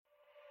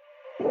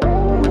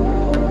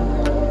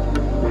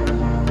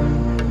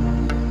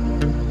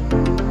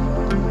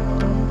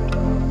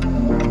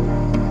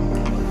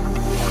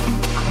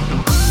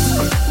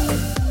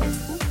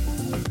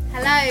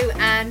Hello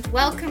and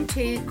welcome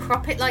to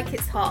Crop It Like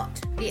It's Hot,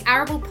 the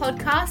arable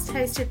podcast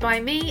hosted by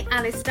me,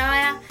 Alice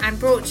Dyer, and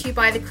brought to you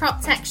by the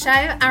Crop Tech Show,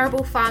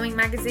 Arable Farming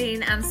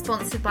Magazine, and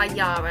sponsored by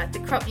Yara, the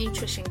crop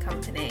nutrition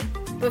company.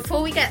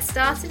 Before we get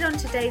started on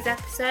today's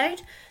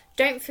episode,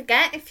 don't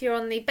forget, if you're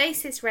on the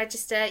BASIS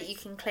register, you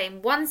can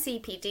claim 1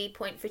 CPD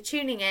point for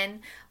tuning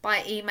in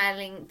by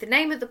emailing the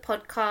name of the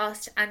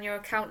podcast and your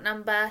account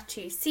number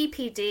to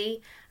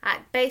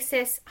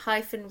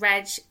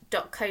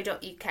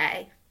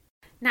cpd@basis-reg.co.uk.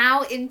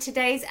 Now, in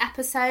today's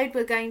episode,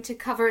 we're going to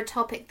cover a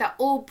topic that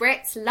all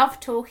Brits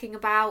love talking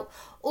about,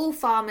 all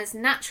farmers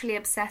naturally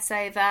obsess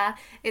over.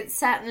 It's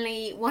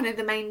certainly one of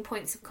the main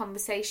points of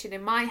conversation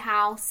in my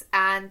house,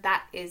 and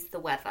that is the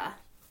weather.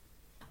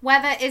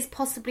 Weather is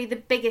possibly the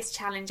biggest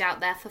challenge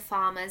out there for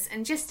farmers,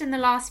 and just in the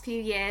last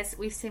few years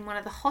we've seen one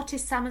of the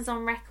hottest summers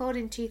on record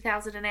in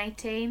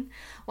 2018,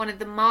 one of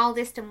the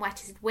mildest and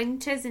wettest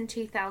winters in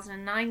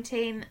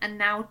 2019, and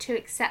now 2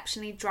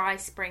 exceptionally dry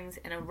springs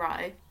in a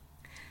row.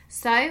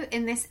 So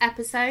in this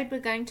episode we're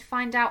going to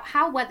find out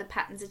how weather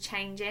patterns are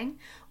changing,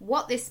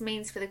 what this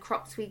means for the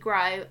crops we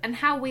grow, and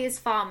how we as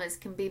farmers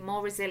can be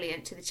more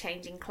resilient to the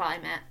changing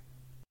climate.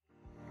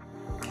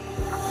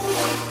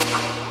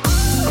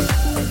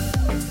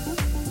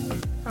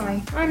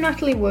 Hi, I'm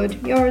Natalie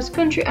Wood, Yara's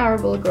country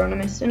arable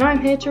agronomist, and I'm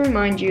here to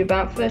remind you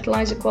about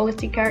fertiliser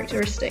quality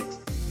characteristics.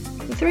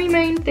 The 3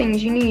 main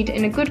things you need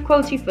in a good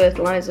quality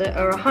fertiliser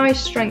are a high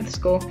strength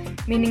score,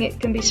 meaning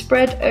it can be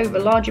spread over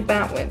larger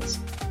bout widths,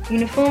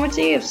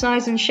 uniformity of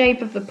size and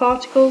shape of the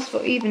particles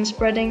for even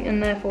spreading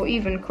and therefore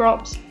even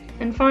crops,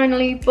 and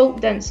finally bulk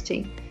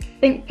density.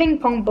 Think ping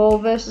pong ball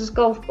versus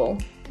golf ball.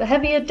 The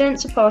heavier,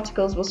 denser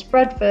particles will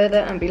spread further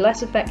and be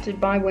less affected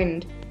by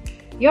wind.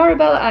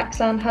 Yarabella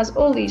Axan has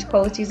all these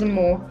qualities and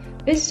more.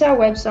 Visit our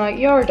website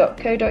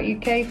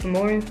yara.co.uk for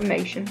more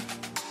information.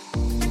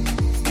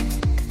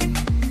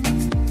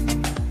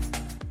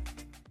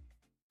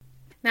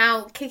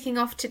 Now, kicking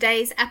off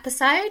today's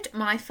episode,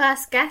 my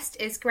first guest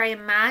is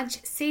Graham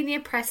Madge, Senior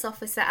Press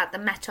Officer at the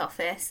Met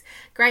Office.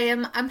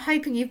 Graham, I'm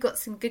hoping you've got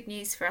some good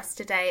news for us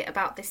today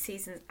about this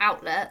season's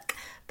outlook.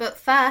 But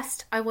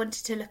first, I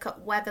wanted to look at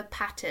weather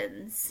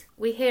patterns.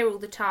 We hear all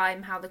the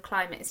time how the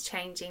climate is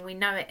changing. We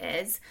know it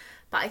is.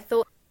 But I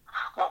thought...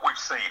 What we've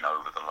seen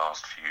over the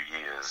last few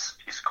years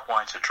is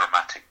quite a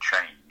dramatic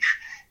change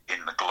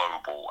in the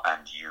global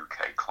and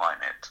UK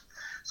climate.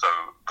 So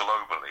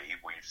globally,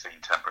 we've seen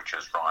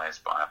temperatures rise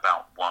by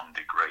about 1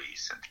 degree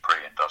since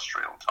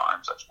pre-industrial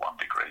times. That's 1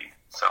 degree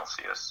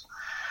Celsius.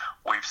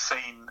 We've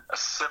seen a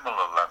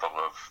similar level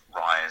of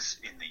rise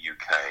in the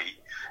UK,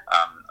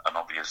 and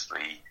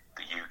obviously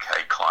the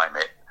UK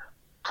climate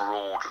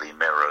broadly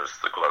mirrors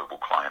the global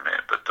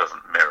climate, but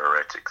doesn't mirror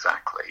it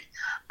exactly.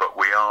 But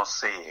we are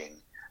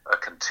seeing a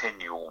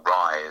continual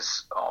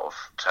rise of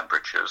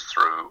temperatures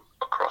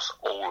across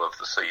all of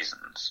the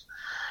seasons.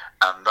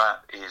 And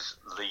that is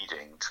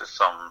leading to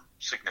some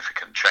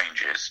significant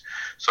changes.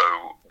 So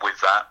with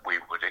that, we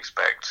would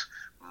expect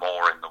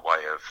more in the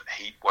way of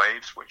heat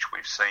waves, which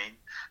we've seen.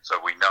 So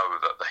we know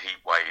that the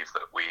heat wave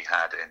that we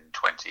had in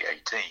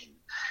 2018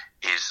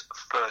 is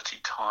 30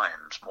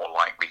 times more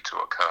likely to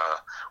occur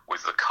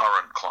with the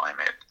current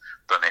climate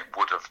than it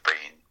would have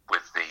been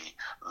with the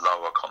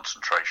lower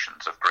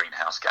concentrations of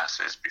greenhouse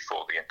gases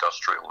before the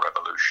Industrial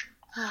Revolution.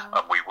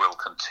 And we will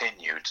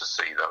continue to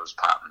see those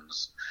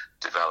patterns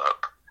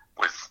develop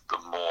with the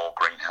more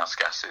greenhouse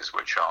gases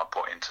which are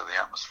put into the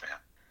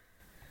atmosphere.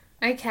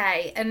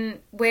 Okay,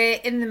 and we're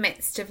in the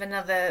midst of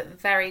another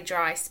very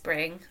dry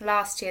spring.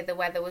 Last year the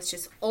weather was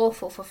just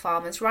awful for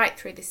farmers right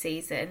through the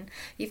season.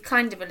 You've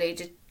kind of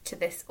alluded to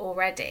this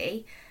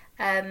already.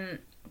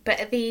 But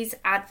are these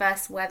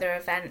adverse weather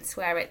events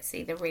where it's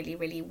either really,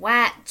 really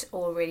wet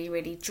or really,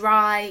 really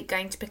dry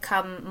going to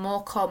become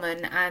more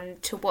common,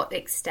 and to what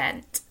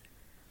extent?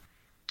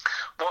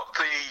 What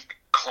the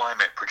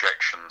climate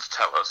projections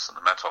tell us, and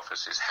the Met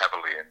Office is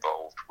heavily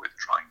involved with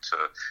trying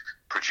to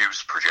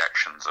produce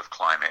projections of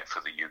climate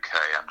for the UK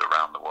and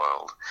around the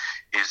world,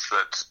 is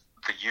that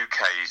the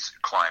UK's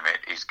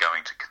climate is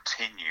going to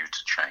continue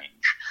to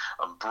change,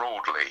 and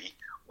broadly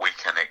we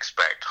can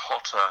expect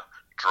hotter,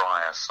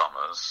 drier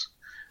summers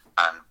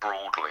and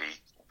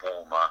broadly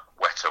warmer,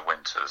 wetter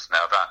winters.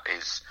 Now that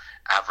is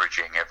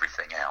averaging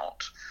everything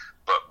out,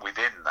 but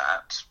within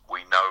that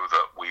we know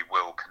that we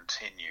will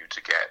continue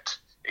to get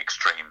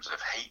extremes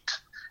of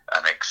heat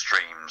and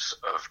extremes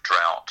of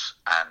drought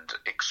and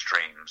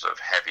extremes of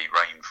heavy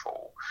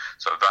rainfall.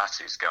 So that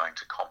is going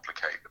to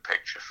complicate the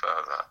picture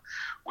further.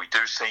 We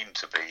do seem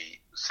to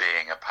be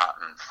seeing a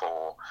pattern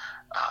for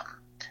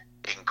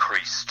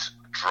increased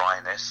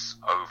dryness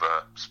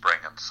over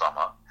spring and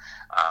summer.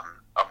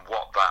 And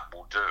what that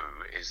will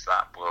do is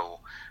that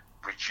will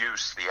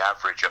reduce the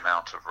average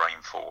amount of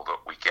rainfall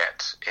that we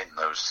get in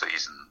those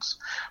seasons.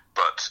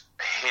 But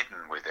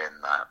hidden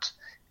within that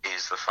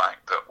is the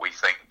fact that we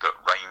think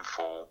that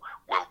rainfall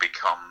will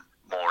become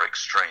more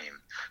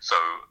extreme. So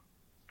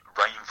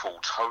rainfall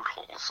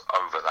totals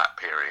over that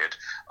period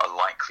are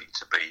likely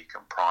to be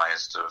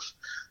comprised of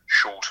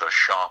shorter,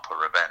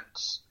 sharper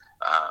events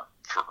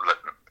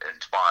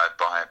inspired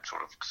by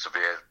sort of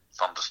severe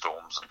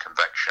thunderstorms and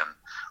convection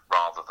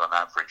rather than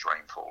average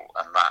rainfall,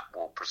 and that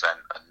will present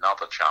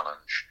another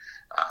challenge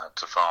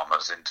to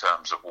farmers in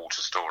terms of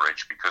water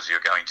storage, because you're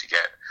going to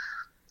get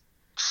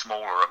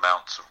smaller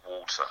amounts of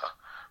water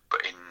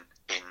but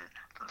in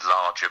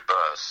larger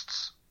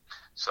bursts.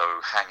 So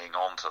hanging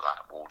on to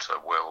that water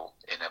will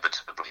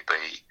inevitably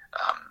be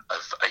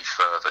a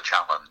further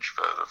challenge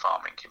for the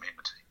farming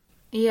community.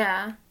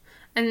 Yeah,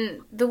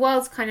 and the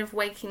world's kind of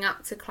waking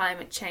up to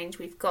climate change.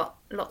 We've got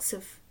lots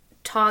of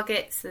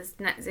targets, there's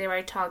net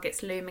zero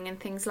targets looming and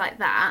things like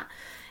that.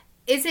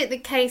 Is it the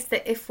case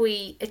that if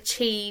we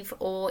achieve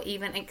or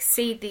even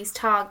exceed these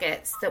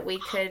targets that we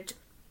could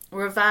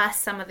reverse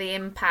some of the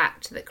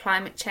impact that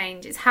climate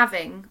change is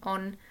having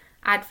on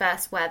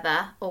adverse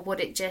weather, or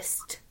would it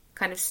just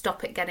kind of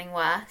stop it getting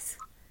worse?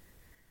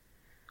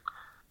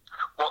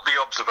 What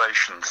the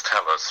observations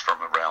tell us from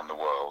around the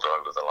world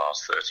over the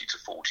last 30 to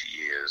 40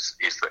 years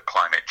is that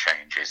climate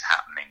change is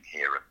happening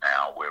here and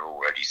now. We're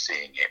already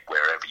seeing it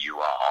wherever you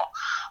are,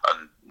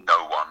 and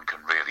no one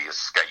can really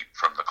escape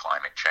from the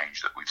climate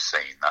change that we've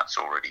seen. That's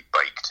already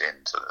baked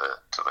into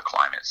the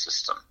climate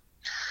system.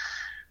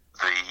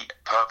 The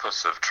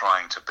purpose of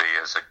trying to be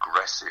as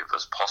aggressive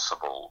as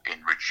possible in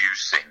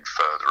reducing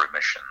further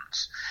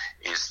emissions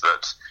is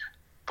that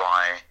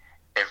by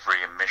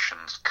every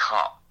emissions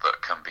cut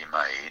that can be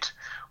made,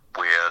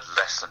 we're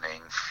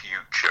lessening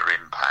future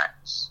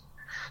impacts.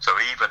 So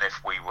even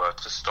if we were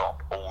to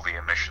stop all the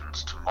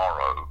emissions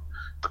tomorrow,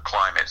 the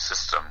climate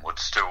system would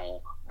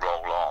still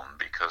roll on,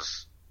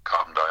 because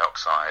carbon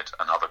dioxide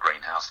and other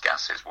greenhouse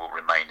gases will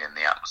remain in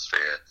the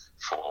atmosphere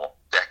for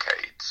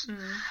decades.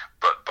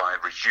 But by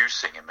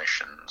reducing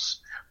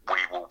emissions, we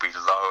will be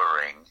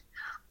lowering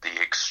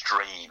the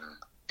extreme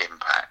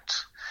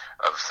impact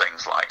of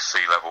things like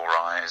sea level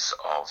rise,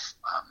 of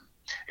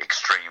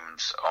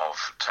extremes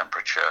of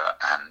temperature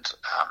and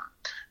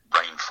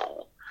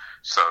rainfall.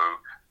 So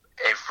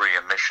every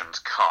emissions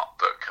cut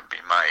that can be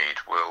made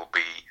will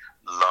be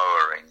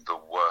lowering the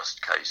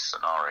worst case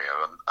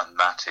scenario, and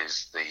that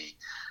is the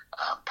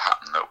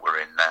pattern that we're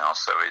in now.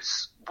 So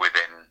it's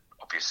within,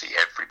 obviously,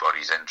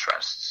 everybody's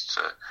interests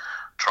to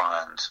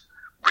try and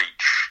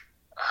reach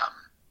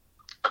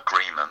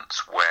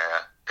agreements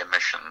where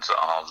emissions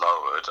are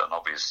lowered, and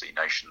obviously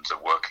nations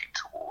are working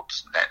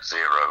towards net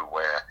zero,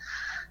 where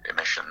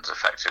emissions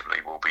effectively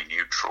will be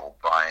neutral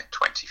by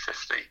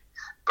 2050.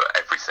 But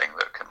everything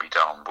that can be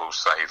done will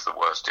save the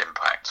worst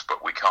impacts,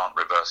 but we can't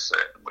reverse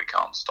it and we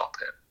can't stop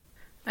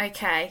it.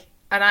 Okay,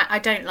 and I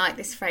don't like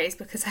this phrase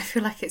because I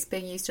feel like it's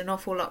being used an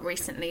awful lot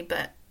recently,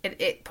 but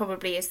it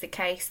probably is the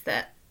case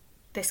that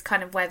this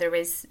kind of weather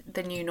is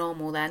the new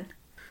normal then.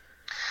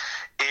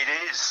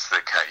 It is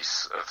the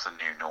case of the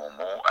new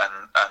normal,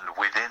 and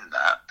within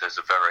that there's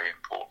a very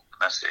important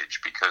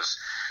message, because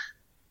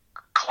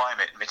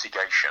climate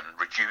mitigation,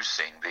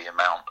 reducing the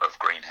amount of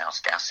greenhouse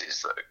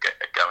gases that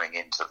are going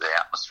into the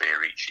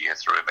atmosphere each year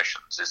through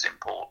emissions, is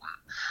important.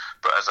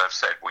 But as I've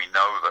said, we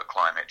know that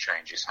climate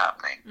change is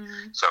happening,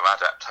 so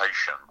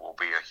adaptation will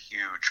be a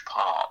huge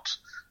part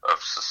of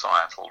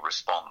societal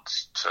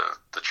response to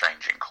the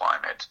changing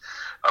climate.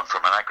 And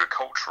from an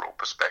agricultural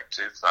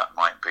perspective, that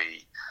might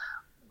be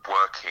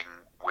working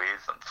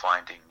with and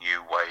finding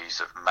new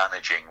ways of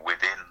managing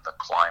within the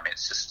climate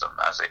system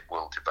as it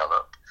will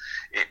develop.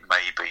 It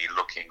may be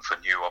looking for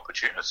new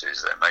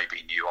opportunities. There may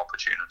be new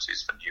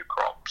opportunities for new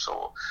crops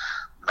or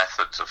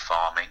methods of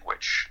farming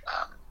which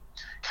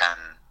can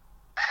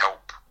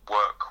help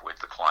work with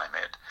the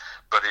climate.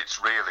 But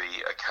it's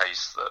really a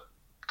case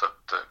that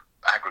the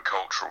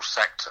agricultural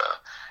sector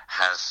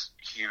has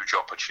huge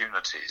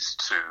opportunities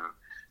to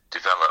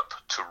develop,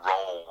 to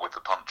roll with the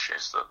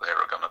punches that there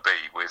are going to be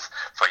with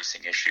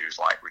facing issues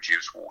like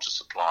reduced water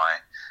supply,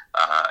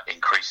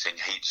 increasing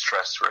heat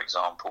stress, for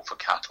example, for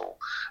cattle.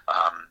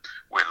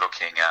 We're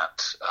looking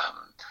at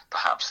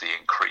perhaps the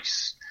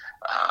increase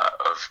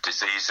of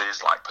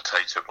diseases like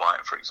potato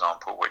blight, for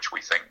example, which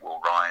we think will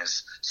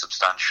rise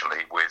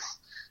substantially with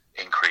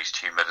increased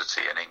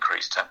humidity and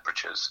increased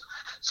temperatures.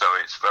 So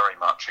it's very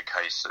much a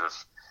case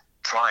of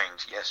trying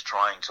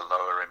to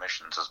lower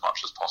emissions as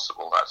much as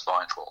possible. That's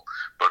vital.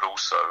 But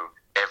also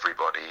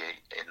everybody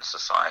in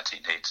society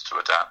needs to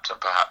adapt,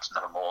 and perhaps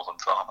no more than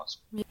farmers.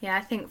 Yeah,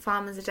 I think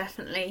farmers are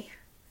definitely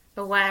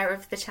aware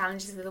of the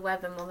challenges of the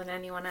weather more than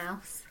anyone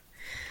else.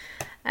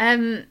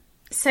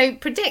 So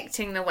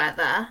predicting the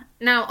weather.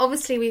 Now,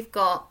 obviously we've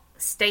got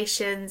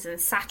stations and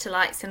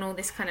satellites and all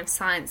this kind of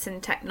science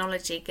and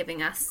technology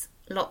giving us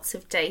lots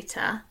of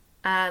data.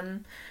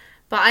 But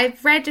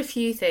I've read a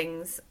few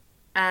things.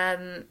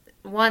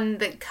 One,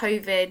 that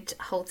COVID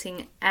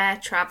halting air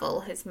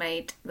travel has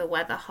made the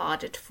weather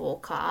harder to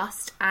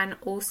forecast, and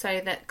also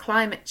that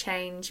climate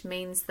change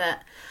means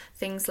that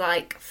things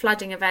like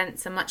flooding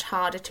events are much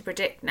harder to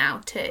predict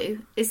now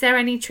too. Is there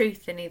any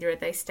truth in either of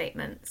those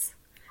statements?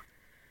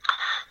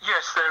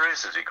 Yes, there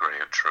is a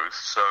degree of truth.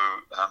 So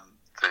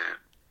the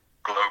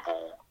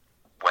global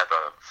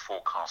weather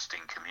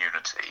forecasting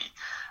community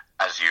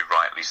as you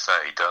rightly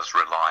say, does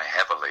rely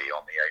heavily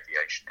on the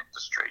aviation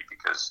industry,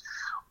 because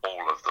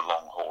all of the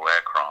long-haul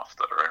aircraft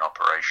that are in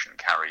operation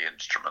carry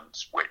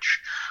instruments which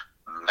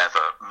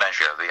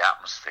measure the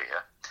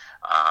atmosphere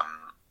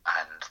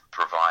and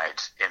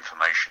provide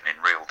information in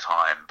real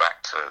time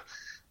back to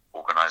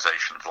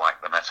organisations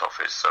like the Met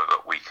Office, so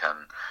that we can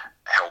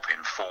help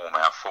inform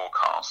our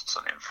forecasts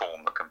and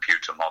inform the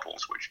computer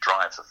models which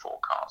drive the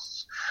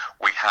forecasts.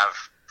 We have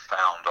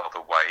found other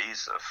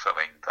ways of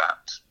filling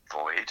that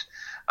void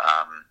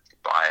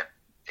by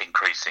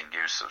increasing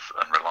use of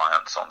and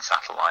reliance on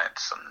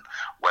satellites and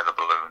weather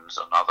balloons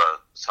and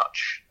other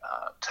such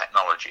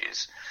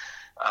technologies.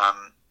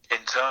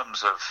 In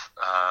terms of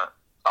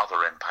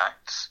other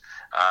impacts,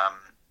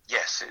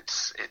 yes,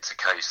 it's a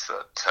case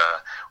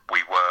that we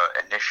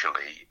were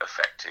initially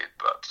affected,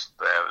 but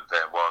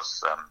there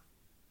was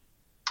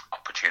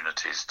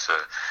opportunities to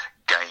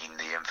gain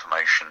the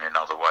information in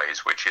other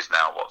ways, which is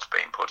now what's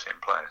being put in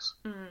place.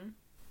 Mm.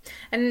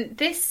 And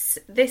this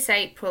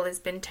April has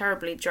been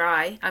terribly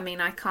dry. I mean,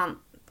 I can't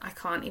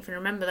even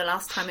remember the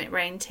last time it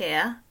rained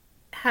here.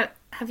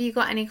 Have you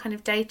got any kind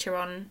of data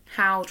on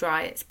how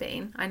dry it's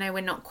been? I know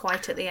we're not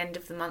quite at the end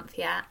of the month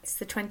yet. It's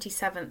the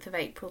 27th of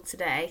April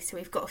today, so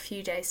we've got a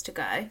few days to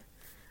go.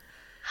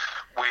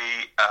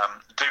 We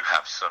do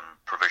have some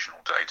provisional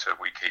data.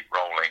 We keep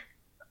rolling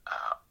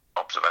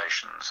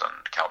observations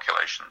and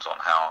calculations on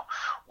how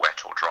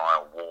wet or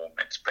dry or warm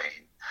it's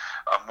been.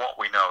 And what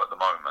we know at the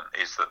moment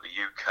is that the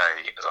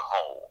UK as a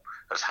whole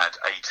has had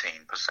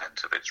 18%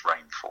 of its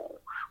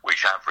rainfall,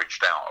 which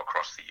averaged out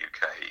across the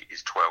UK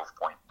is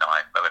 12.9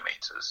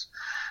 millimetres.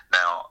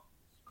 Now,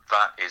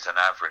 that is an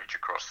average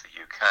across the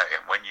UK,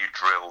 and when you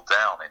drill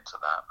down into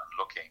that and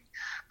looking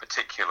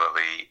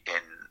particularly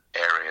in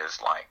areas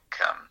like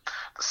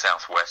the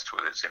southwest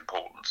with its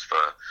importance for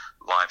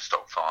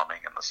livestock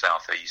farming, and the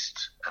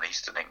southeast and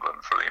eastern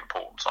England for the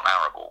importance on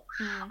arable,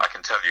 I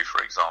can tell you,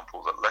 for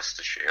example, that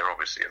Leicestershire,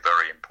 obviously a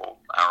very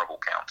important arable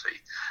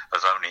county,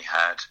 has only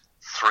had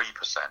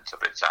 3%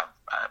 of its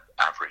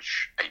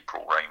average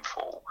April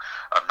rainfall,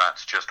 and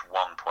that's just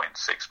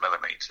 1.6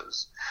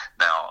 millimetres.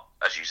 Now,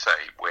 as you say,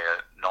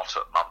 we're not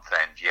at month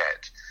end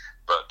yet,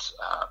 but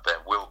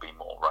there will be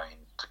more rain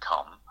to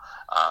come,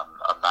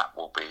 and that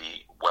will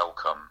be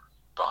welcome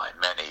by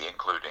many,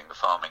 including the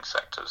farming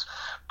sectors,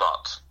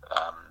 but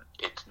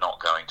it's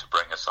not going to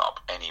bring us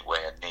up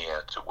anywhere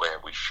near to where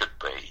we should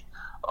be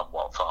and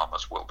what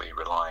farmers will be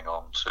relying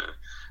on to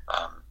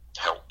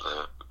help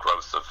the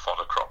growth of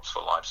fodder crops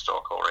for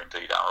livestock, or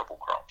indeed arable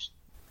crops.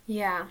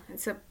 Yeah,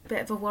 it's a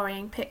bit of a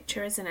worrying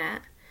picture, isn't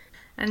it?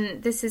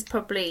 And this is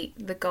probably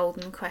the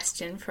golden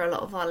question for a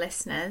lot of our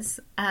listeners.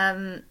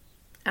 And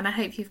I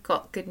hope you've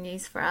got good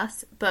news for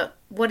us. But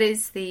what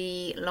is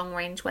the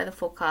long-range weather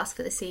forecast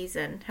for the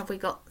season? Have we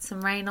got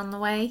some rain on the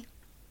way?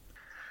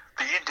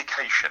 The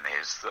indication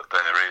is that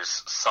there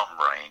is some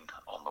rain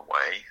on the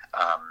way.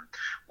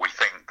 We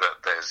think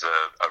that there's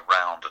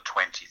around a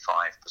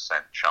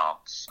 25%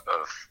 chance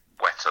of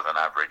wetter than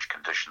average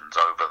conditions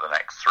over the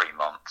next 3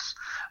 months,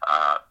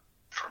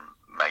 from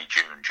May,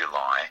 June,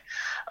 July.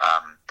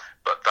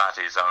 But that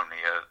is only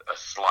a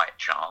slight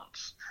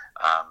chance.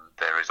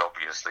 There is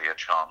obviously a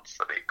chance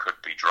that it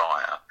could be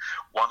drier.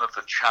 One of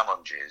the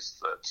challenges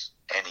that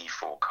any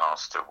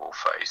forecaster will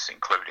face,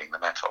 including the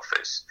Met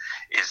Office,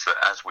 is that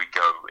as we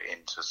go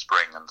into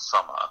spring and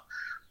summer,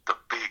 the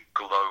big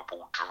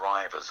global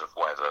drivers of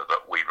weather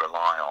that we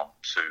rely on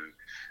to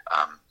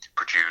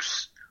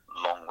produce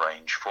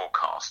long-range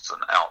forecasts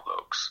and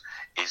outlooks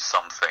is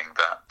something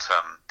that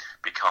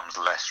becomes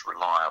less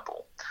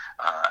reliable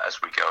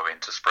as we go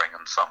into spring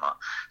and summer.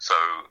 So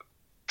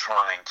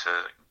trying to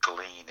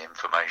glean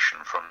information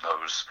from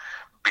those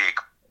big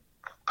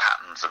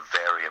patterns of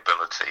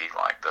variability,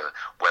 like the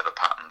weather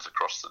patterns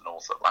across the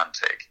North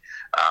Atlantic,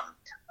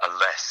 are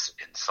less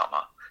in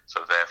summer.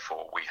 So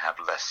therefore we have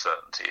less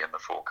certainty in the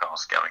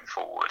forecast going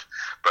forward.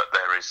 But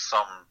there is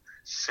some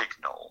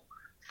signal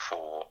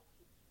for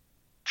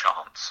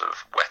chance of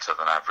wetter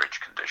than average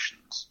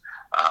conditions.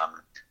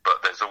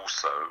 But there's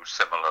also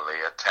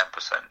similarly a 10%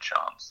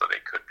 chance that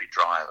it could be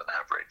drier than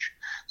average.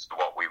 So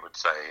what we would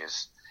say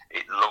is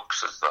it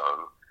looks as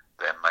though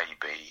there may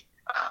be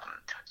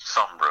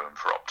some room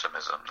for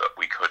optimism that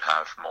we could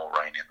have more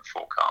rain in the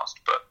forecast,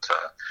 but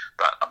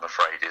that, I'm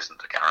afraid,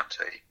 isn't a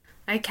guarantee.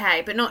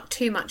 Okay, but not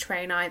too much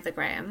rain either,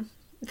 Graham.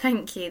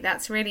 Thank you.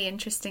 That's really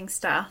interesting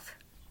stuff.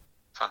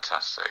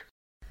 Fantastic.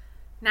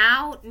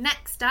 Now,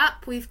 next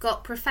up, we've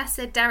got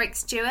Professor Derek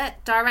Stewart,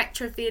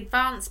 Director of the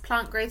Advanced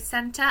Plant Growth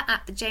Centre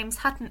at the James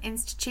Hutton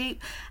Institute,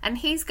 and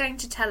he's going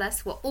to tell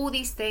us what all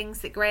these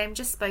things that Graham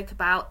just spoke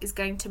about is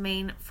going to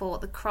mean for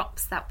the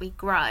crops that we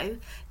grow.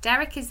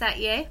 Derek, is that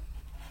you?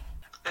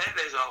 Hey,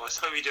 there's Alice.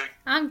 How are you doing?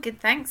 I'm good,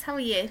 thanks. How are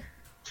you?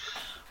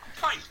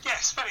 Fine,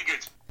 yes, very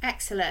good.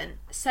 Excellent.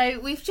 So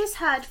we've just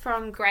heard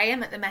from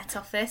Graham at the Met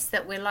Office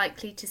that we're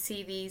likely to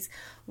see these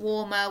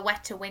warmer,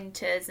 wetter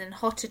winters and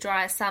hotter,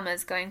 drier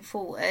summers going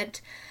forward.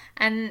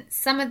 And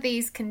some of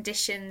these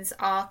conditions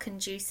are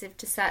conducive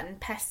to certain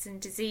pests and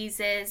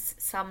diseases,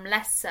 some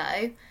less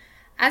so.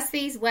 As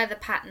these weather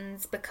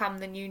patterns become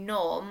the new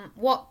norm,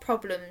 what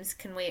problems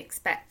can we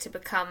expect to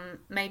become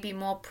maybe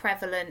more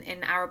prevalent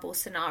in arable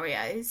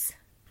scenarios?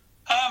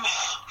 I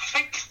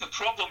think the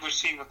problem we're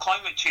seeing with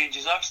climate change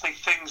is actually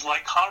things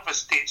like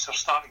harvest dates are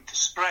starting to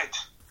spread.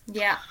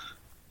 Yeah.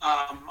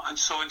 And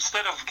so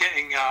instead of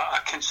getting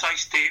a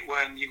concise date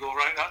when you go,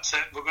 right, that's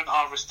it, we're going to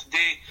harvest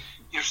today,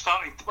 you're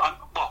starting to,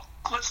 well,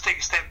 let's take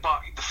a step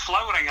back. The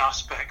flowering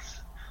aspect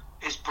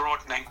is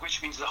broadening,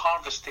 which means the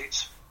harvest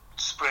date's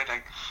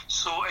spreading.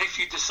 So if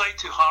you decide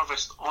to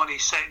harvest on a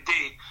set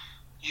day,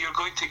 you're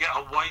going to get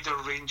a wider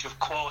range of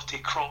quality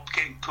crop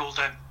getting pulled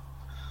in.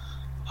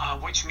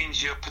 Which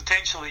means your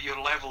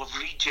level of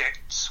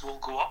rejects will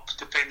go up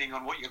depending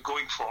on what you're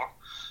going for.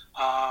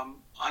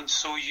 And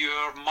so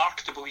your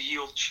marketable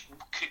yield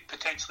could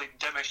potentially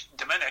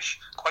diminish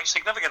quite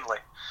significantly,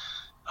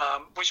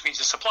 which means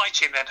the supply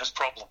chain then has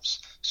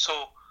problems. So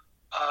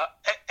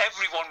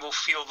everyone will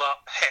feel that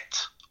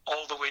hit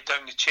all the way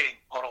down the chain,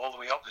 or all the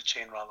way up the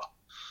chain rather.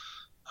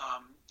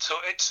 So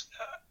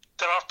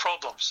there are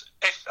problems.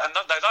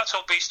 Now that's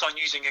all based on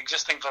using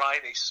existing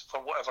varieties for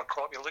whatever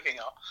crop you're looking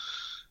at.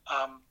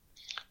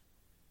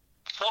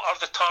 What are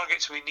the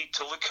targets we need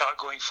to look at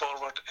going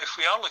forward if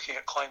we are looking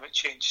at climate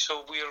change?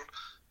 So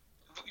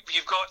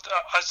you've got,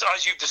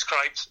 as you've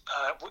described,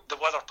 the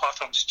weather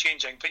patterns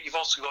changing, but you've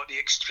also got the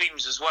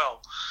extremes as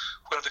well,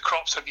 where the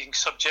crops are being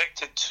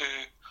subjected to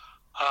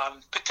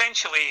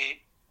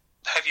potentially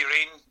heavy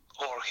rain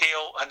or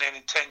hail and then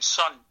intense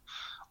sun,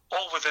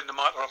 all within the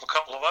matter of a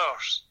couple of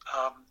hours.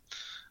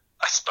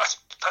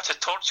 That's a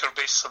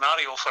torture-based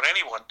scenario for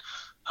anyone,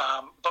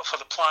 but for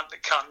the plant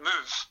that can't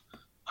move,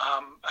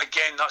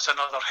 again, that's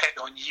another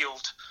hit on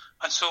yield.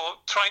 And so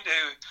trying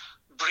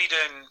to breed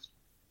in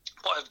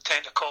what I would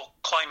tend to call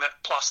climate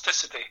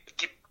plasticity,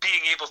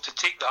 being able to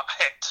take that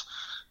hit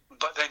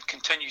but then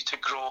continue to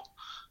grow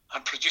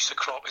and produce a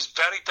crop is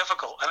very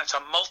difficult, and it's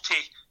a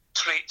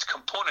multi-trait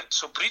component.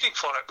 So breeding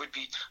for it would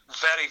be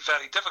very,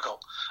 very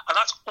difficult. And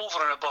that's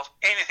over and above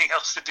anything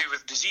else to do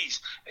with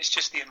disease. It's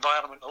just the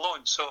environment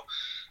alone. So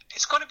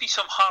it's going to be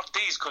some hard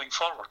days going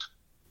forward.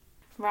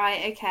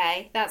 Right,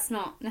 okay. That's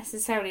not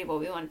necessarily what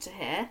we want to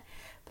hear.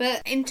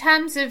 But in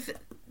terms of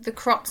the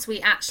crops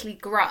we actually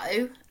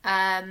grow,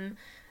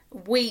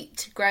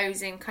 wheat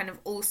grows in kind of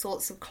all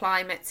sorts of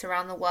climates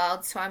around the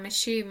world. So I'm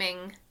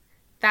assuming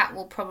that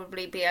will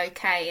probably be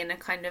okay in a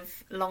kind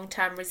of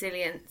long-term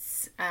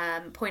resilience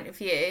point of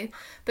view.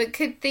 But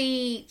could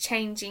the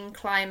changing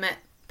climate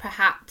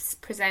perhaps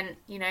present,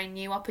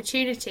 new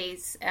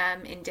opportunities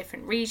in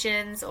different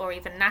regions or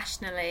even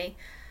nationally?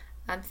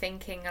 I'm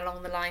thinking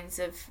along the lines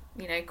of,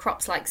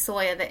 crops like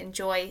soya that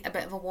enjoy a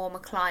bit of a warmer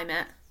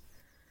climate.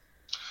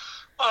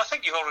 Well, I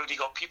think you've already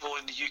got people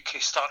in the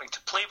UK starting to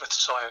play with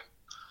soya,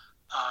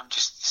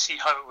 just to see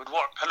how it would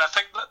work. And I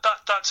think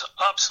that's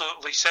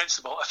absolutely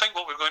sensible. I think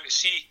what we're going to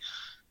see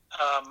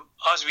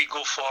as we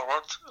go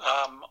forward,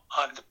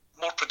 and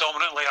more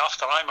predominantly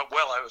after I'm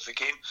well out of the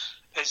game,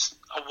 is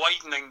a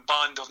widening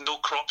band of no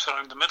crops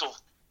around the middle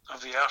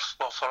of the earth.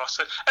 Well, for us,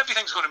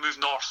 everything's going to move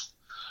north.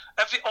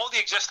 All the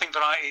existing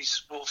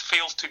varieties will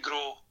fail to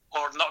grow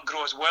or not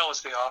grow as well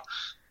as they are,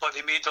 but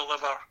they may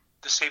deliver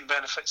the same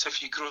benefits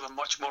if you grow them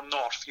much more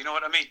north. You know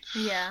what I mean?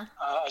 Yeah.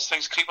 As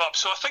things creep up.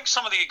 So I think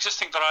some of the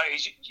existing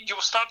varieties, you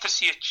will start to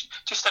see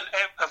just an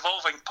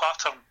evolving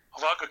pattern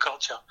of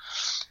agriculture.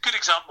 Good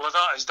example of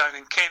that is down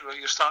in Kent, where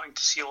you're starting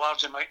to see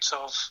large amounts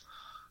of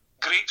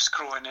grapes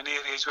growing in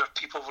areas where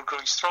people were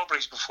growing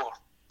strawberries before.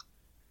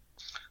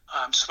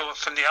 So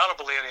from the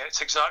arable area,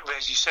 it's exactly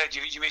as you said.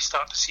 You may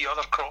start to see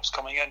other crops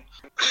coming in.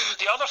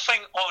 The other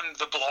thing on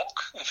the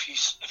block, if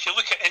you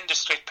look at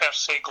industry per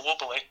se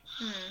globally,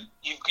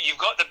 you've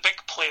got the big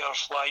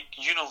players like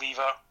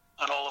Unilever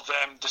and all of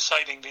them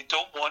deciding they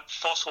don't want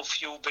fossil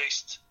fuel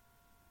based.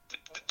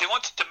 They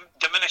want to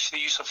diminish the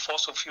use of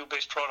fossil fuel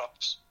based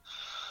products,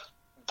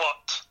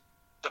 but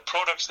the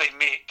products they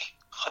make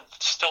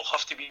still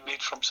have to be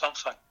made from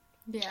something.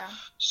 Yeah.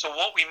 So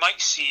what we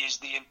might see is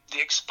the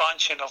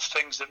expansion of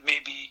things that may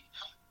be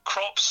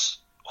crops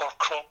or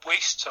crop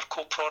wastes or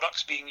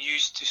co-products being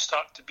used to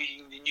start to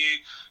being the new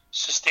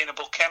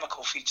sustainable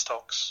chemical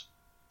feedstocks.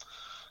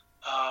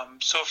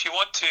 So if you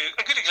want to,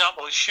 a good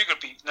example is sugar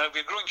beet. Now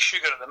we're growing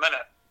sugar at the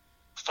minute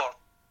for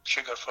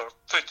sugar for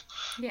food.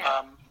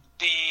 Yeah.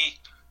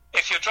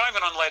 If you're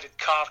driving an unleaded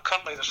car,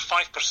 currently there's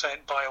 5%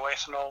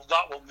 bioethanol.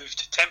 That will move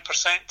to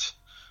 10%.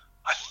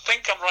 I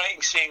think I'm right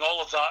in saying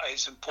all of that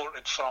is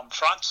imported from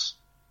France.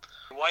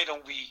 Why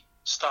don't we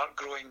start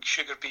growing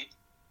sugar beet,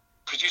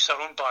 produce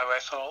our own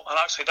bioethanol, and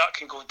actually that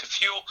can go into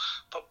fuel,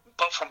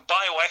 but from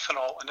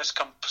bioethanol, and this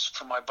comes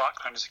from my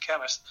background as a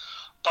chemist,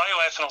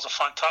 bioethanol is a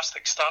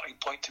fantastic starting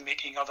point to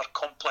making other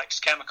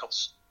complex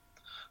chemicals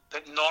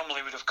that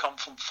normally would have come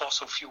from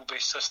fossil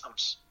fuel-based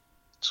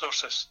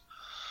sources.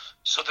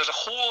 So there's a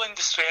whole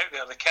industry out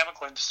there, the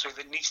chemical industry,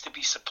 that needs to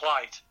be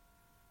supplied.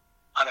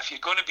 And if you're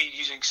going to be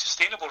using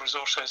sustainable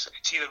resources,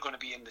 it's either going to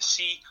be in the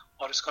sea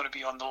or it's going to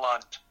be on the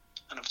land.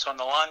 And if it's on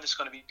the land, it's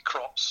going to be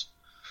crops.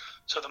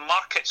 So the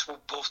markets will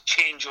both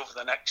change over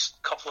the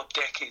next couple of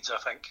decades, I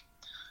think.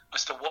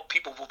 as to what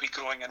people will be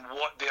growing and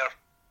what their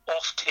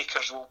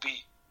off-takers will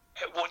be.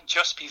 It won't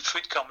just be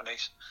food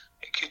companies.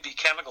 It could be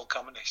chemical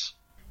companies.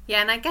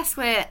 Yeah, and I guess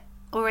we're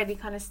already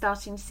kind of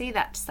starting to see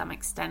that to some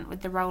extent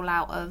with the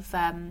rollout of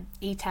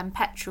E10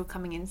 petrol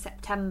coming in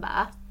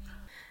September.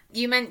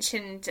 You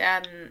mentioned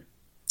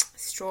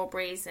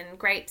strawberries and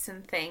grapes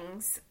and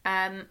things.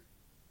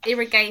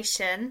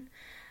 Irrigation.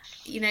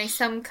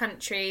 Some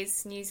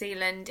countries, New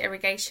Zealand,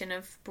 irrigation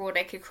of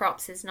broadacre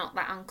crops is not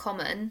that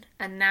uncommon.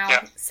 And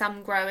now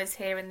some growers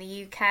here in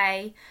the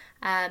UK,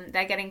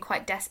 they're getting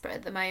quite desperate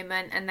at the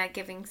moment and they're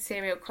giving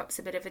cereal crops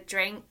a bit of a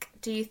drink.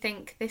 Do you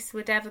think this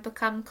would ever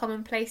become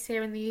commonplace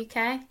here in the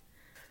UK?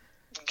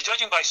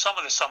 Judging by some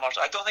of the summers,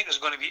 I don't think there's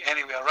going to be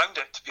any way around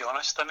it, to be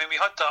honest. I mean, we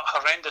had that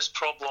horrendous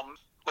problem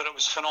where it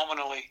was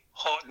phenomenally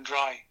hot and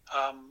dry.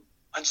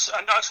 And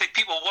actually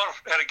people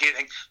were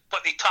irrigating,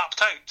 but they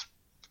tapped out.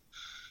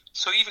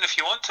 So even if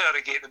you want to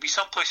irrigate, there'll be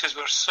some places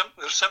where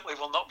there simply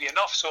will not be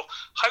enough. So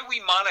how we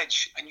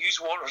manage and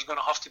use water is going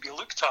to have to be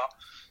looked at.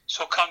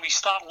 So can we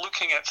start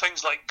looking at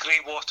things like grey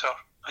water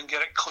and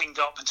get it cleaned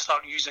up and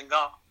start using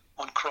that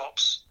on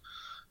crops?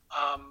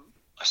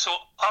 So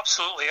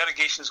absolutely,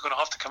 irrigation is going to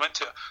have to come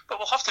into it, but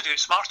we'll have to do it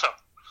smarter.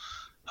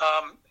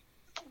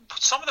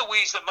 Some of the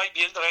ways that might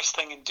be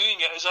interesting in doing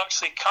it is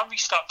actually, can we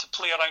start to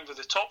play around with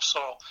the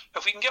topsoil?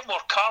 If we can get more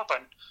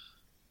carbon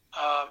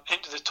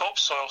into the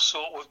topsoil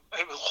so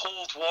it will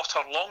hold water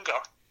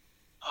longer,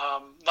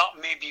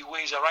 that may be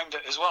ways around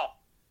it as well.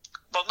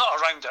 Well, not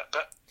around it,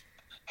 but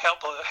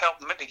help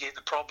mitigate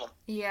the problem.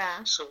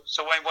 Yeah. So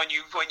when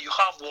you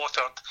have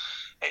water,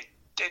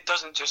 it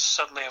doesn't just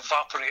suddenly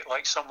evaporate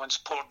like someone's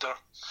poured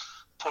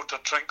their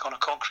drink on a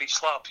concrete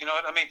slab. You know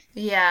what I mean?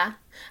 Yeah.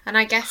 And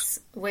I guess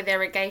with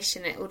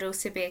irrigation, it would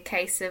also be a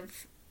case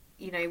of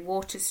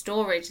water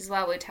storage as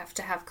well. We'd have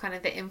to have kind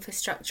of the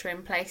infrastructure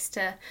in place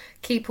to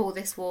keep all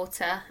this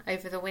water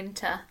over the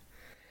winter.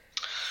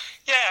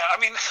 Yeah, I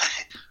mean,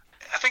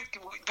 I think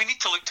we need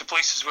to look to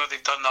places where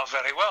they've done that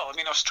very well. I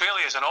mean,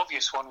 Australia is an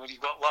obvious one where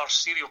you've got large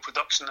cereal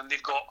production and they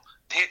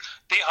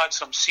had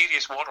some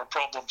serious water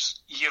problems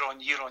year on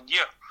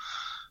year.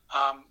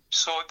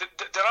 So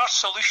there are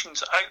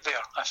solutions out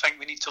there I think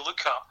we need to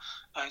look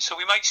at. And so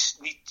we might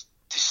need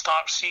to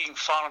start seeing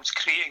farms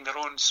creating their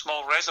own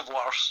small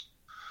reservoirs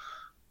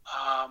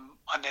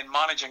and then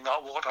managing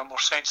that water more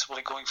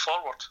sensibly going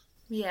forward.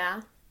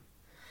 Yeah.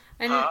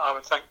 And I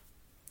would think.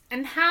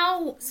 And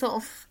how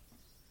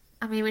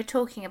we're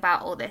talking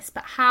about all this,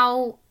 but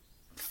how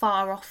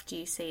far off do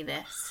you see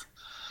this?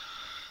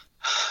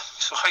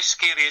 So how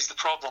scary is the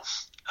problem?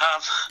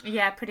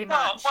 Yeah, pretty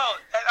much. Well,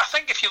 I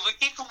think if you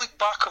look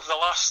back over the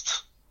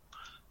last,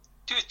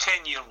 do a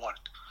 10-year one.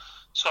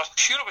 So I'm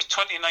sure it was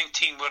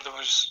 2019 where it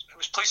was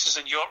places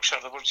in Yorkshire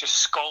that were just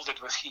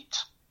scalded with heat.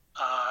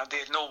 They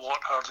had no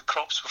water, the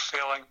crops were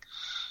failing.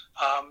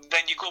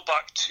 Then you go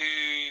back to,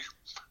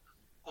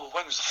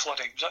 when was the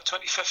flooding? Was that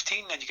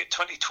 2015? Then you get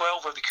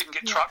 2012 where they couldn't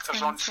get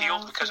tractors on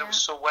field because it was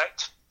so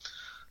wet.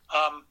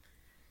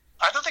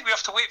 I don't think we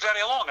have to wait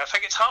very long. I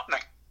think it's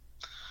happening.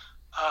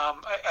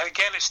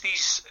 Again,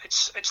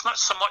 it's not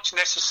so much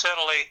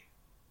necessarily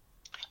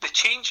the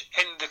change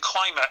in the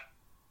climate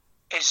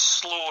is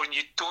slow and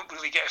you don't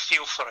really get a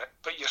feel for it,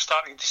 but you're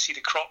starting to see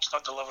the crops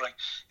not delivering.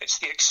 It's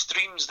the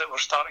extremes that we're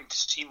starting to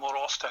see more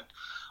often,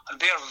 and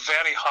they are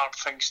very hard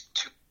things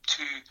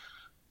to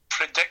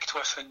predict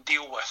with and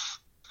deal with.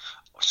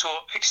 So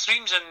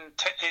extremes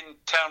in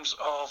terms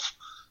of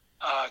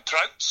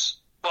droughts,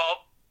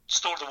 well,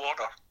 store the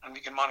water and we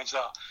can manage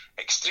that.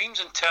 Extremes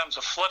in terms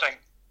of flooding,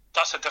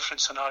 that's a different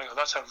scenario.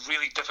 That's a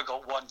really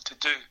difficult one to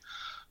do.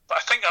 But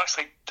I think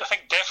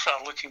DEFRA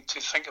are looking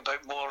to think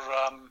about more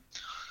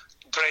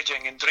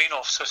dredging and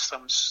drain-off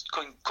systems,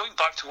 going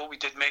back to what we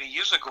did many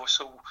years ago,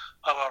 so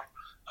our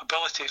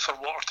ability for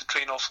water to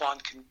drain off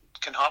land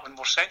can happen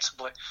more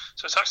sensibly.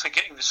 So it's actually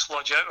getting the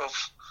sludge out of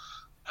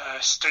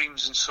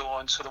streams and so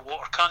on, so the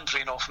water can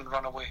drain off and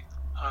run away.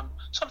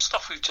 Some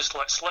stuff we've just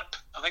let slip.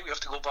 I think we have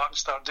to go back and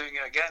start doing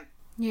it again.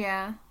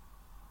 Yeah.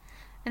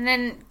 And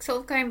then sort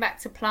of going back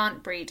to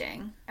plant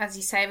breeding, as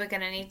you say, we're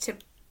going to need to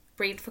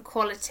breed for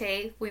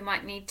quality. We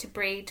might need to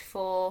breed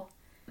for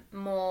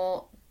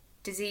more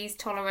disease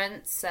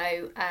tolerance.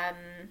 So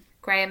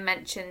Graham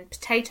mentioned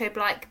potato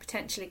blight could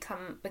potentially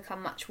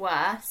become much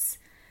worse.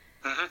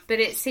 Mm-hmm. But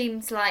it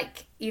seems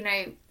like,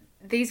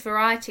 these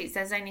varieties,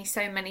 there's only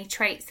so many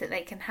traits that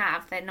they can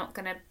have. They're not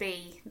going to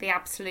be the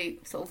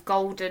absolute sort of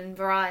golden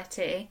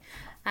variety.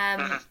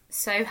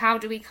 So how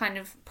do we kind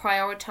of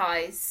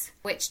prioritise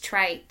which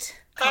trait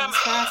comes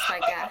first, I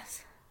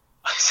guess?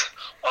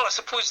 Well, I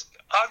suppose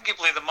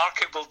arguably the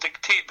market will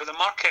dictate, but the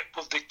market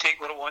will dictate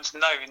what it wants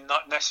now and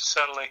not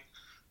necessarily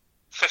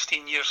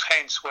 15 years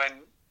hence when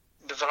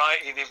the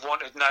variety they've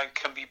wanted now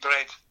can be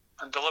bred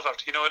and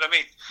delivered. You know what I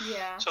mean?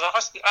 Yeah. So that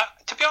has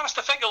to be honest,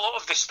 I think a lot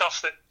of the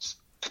stuff that...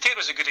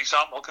 Potatoes is a good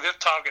example because their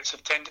targets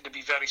have tended to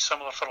be very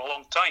similar for a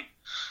long time.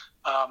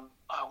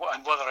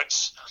 And whether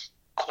it's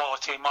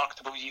quality,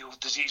 marketable yield,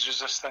 disease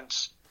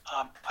resistance,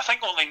 I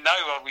think only now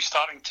are we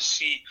starting to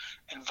see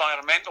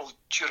environmental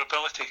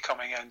durability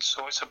coming in,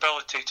 so its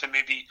ability to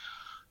maybe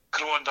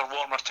grow under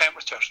warmer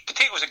temperatures.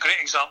 Potato is a great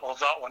example of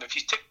that one. If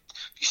you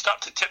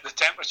start to tip the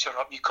temperature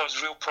up, you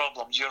cause real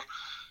problems. You're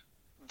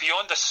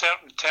beyond a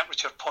certain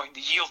temperature point,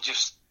 the yield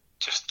just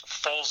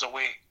falls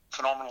away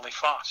phenomenally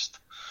fast.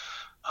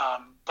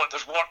 But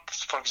there's work,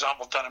 for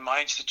example, done in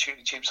my institute,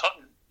 the James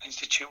Hutton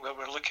Institute, where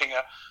we're looking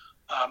at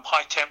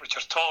high temperature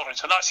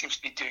tolerance, and that seems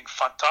to be doing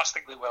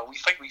fantastically well. We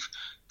think we've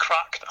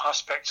cracked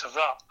aspects of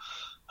that.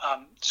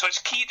 So it's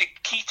key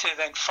to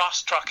then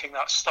fast tracking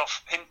that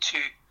stuff into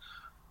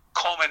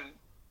common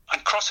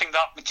and crossing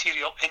that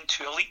material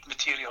into elite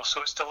material,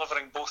 so it's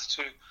delivering both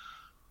to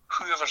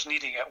whoever's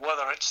needing it,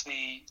 whether it's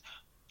the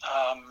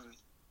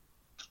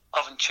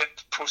oven chip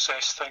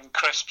process thing,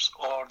 crisps,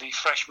 or the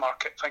fresh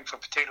market thing for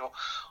potato.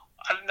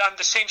 And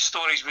the same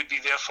stories would be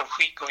there for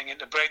wheat going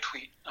into bread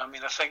wheat. I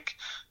mean, I think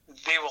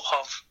they will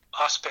have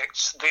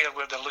aspects there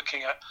where they're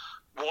looking at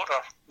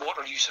water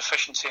use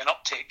efficiency and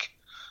uptake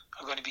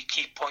are going to be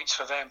key points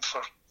for them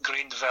for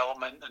grain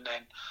development, and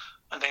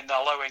then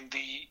allowing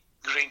the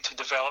grain to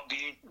develop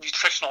the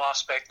nutritional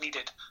aspect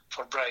needed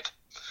for bread.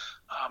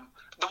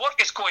 The work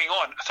is going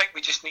on. I think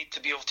we just need to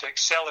be able to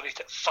accelerate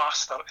it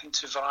faster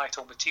into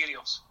varietal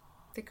materials.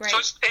 So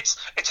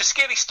it's a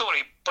scary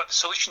story, but the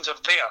solutions are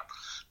there.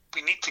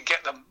 We need to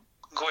get them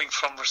going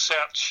from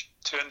research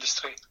to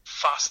industry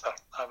faster,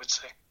 I would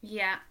say.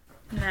 Yeah,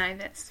 no,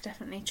 that's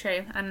definitely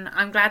true. And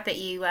I'm glad that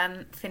you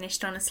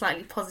finished on a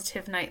slightly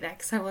positive note there,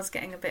 because I was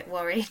getting a bit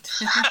worried.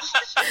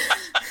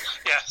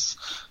 Yes.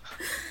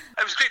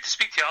 It was great to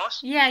speak to you, Alice.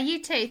 Yeah,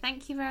 you too.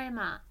 Thank you very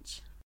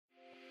much.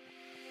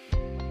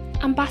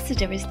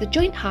 Ambassador is the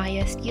joint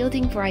highest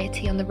yielding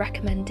variety on the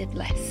recommended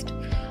list.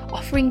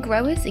 Offering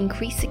growers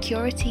increased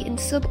security in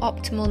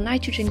suboptimal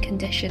nitrogen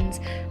conditions,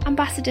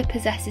 Ambassador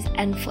possesses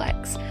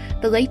N-Flex,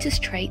 the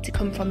latest trait to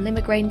come from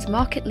Limagrain's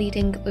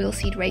market-leading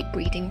oilseed rape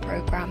breeding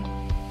programme.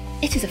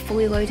 It is a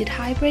fully loaded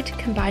hybrid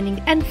combining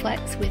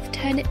N-Flex with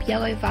turnip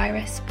yellow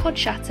virus, pod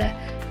shatter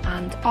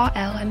and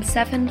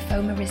RLM7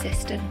 FOMA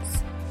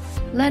resistance.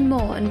 Learn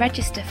more and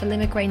register for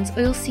Limagrain's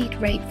oilseed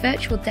rape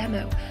virtual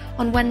demo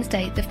on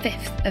Wednesday the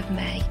 5th of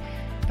May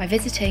by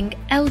visiting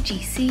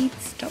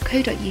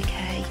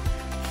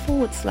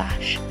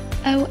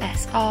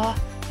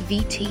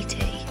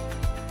lgseeds.co.uk/OSRVTT.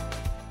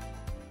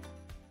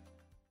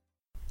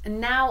 And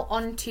now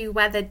on to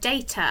weather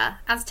data.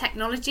 As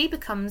technology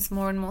becomes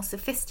more and more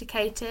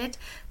sophisticated,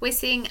 we're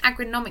seeing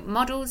agronomic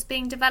models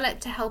being developed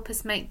to help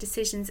us make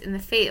decisions in the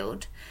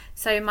field.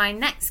 So my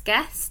next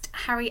guest,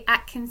 Harry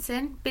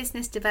Atkinson,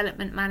 Business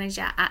Development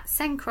Manager at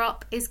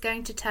Sencrop, is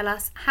going to tell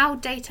us how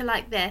data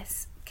like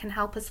this can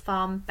help us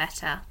farm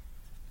better.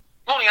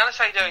 Morning, Alice.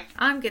 How are you doing?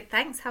 I'm good,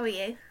 thanks. How are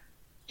you?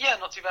 Yeah,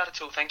 not too bad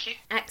at all, thank you.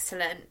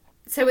 Excellent.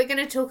 So we're going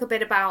to talk a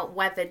bit about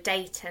weather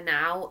data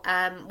now.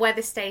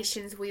 Weather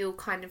stations, we all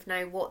kind of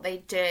know what they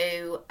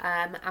do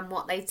and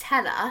what they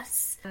tell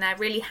us. And they're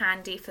really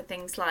handy for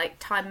things like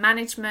time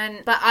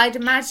management. But I'd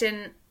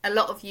imagine a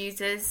lot of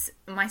users,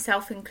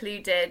 myself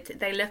included,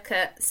 they look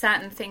at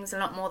certain things a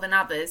lot more than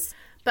others.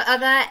 But are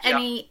there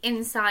any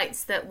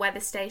insights that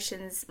weather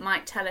stations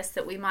might tell us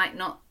that we might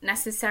not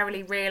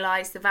necessarily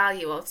realise the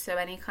value of? So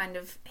any kind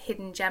of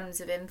hidden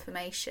gems of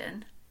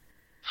information?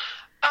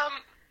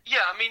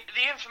 Yeah, I mean,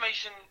 the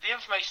information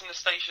the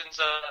stations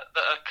that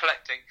are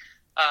collecting,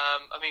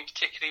 I mean,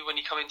 particularly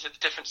when you come into the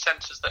different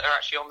sensors that are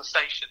actually on the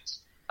stations,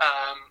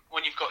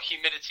 when you've got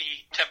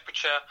humidity,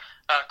 temperature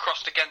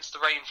crossed against the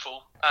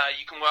rainfall,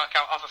 you can work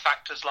out other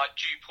factors like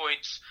dew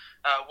points,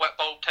 wet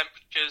bulb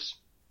temperatures,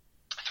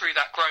 through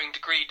that growing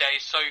degree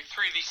days. So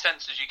through these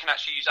sensors, you can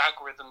actually use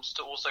algorithms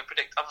to also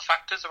predict other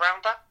factors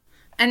around that.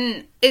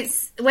 And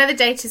weather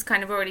data is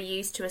kind of already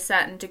used to a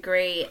certain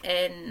degree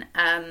in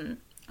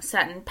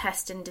certain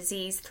pest and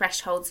disease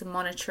thresholds and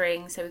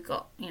monitoring. So we've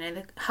got,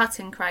 the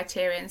Hutton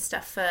criteria and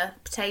stuff for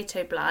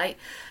potato blight.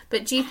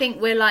 But do you think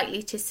we're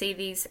likely to see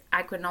these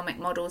agronomic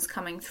models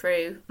coming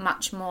through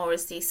much more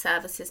as these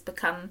services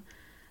become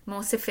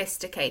more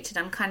sophisticated?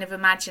 I'm kind of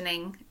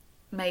imagining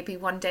maybe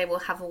one day we'll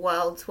have a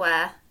world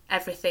where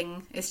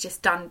everything is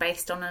just done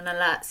based on an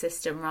alert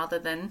system rather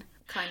than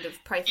kind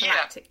of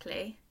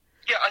prophylactically.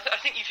 Yeah, I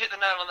think you've hit the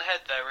nail on the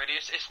head there, really.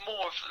 It's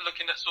more of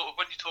looking at sort of,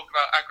 when you talk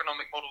about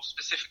agronomic models,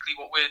 specifically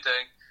what we're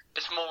doing,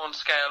 it's more on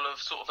scale of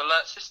sort of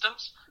alert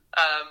systems.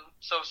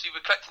 So obviously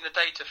we're collecting the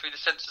data through the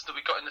sensors that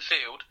we've got in the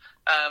field,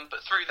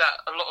 but through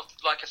that, a lot of,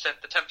 like I said,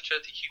 the temperature,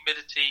 the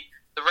humidity,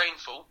 the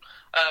rainfall,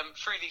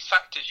 through these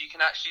factors you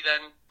can actually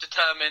then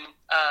determine,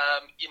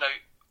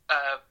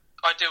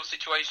 ideal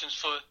situations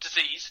for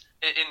disease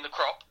in the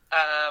crop,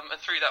 and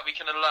through that we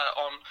can alert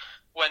on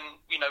when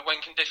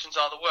conditions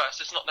are the worst.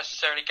 It's not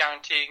necessarily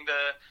guaranteeing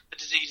the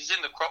diseases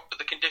in the crop, but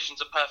the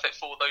conditions are perfect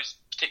for those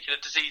particular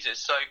diseases.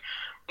 So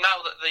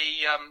now that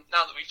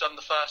we've done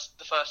the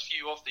first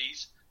few of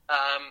these,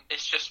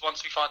 it's just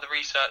once we find the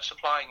research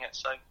applying it.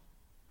 So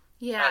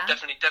yeah,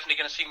 definitely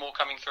going to see more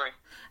coming through.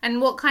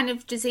 And what kind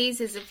of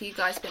diseases have you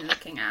guys been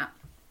looking at?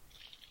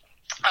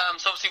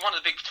 So obviously one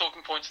of the big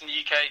talking points in the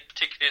UK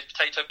particularly is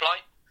potato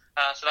blight.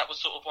 So that was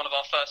sort of one of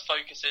our first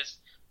focuses,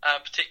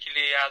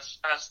 particularly as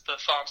the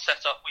farm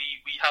set up,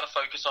 we had a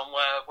focus on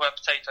where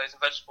potatoes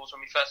and vegetables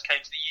when we first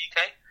came to the UK.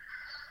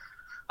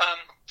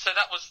 So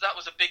that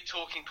was a big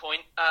talking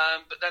point.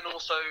 But then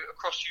also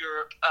across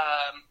Europe,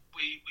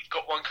 we've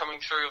got one coming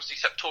through. Obviously,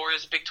 Septoria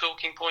is a big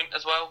talking point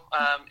as well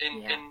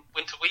in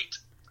winter wheat.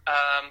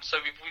 So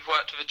we've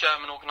worked with a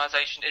German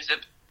organisation,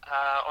 ISIP,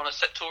 on a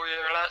Septoria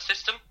alert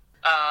system.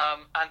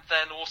 And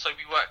then also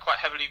we work quite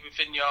heavily with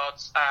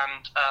vineyards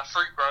and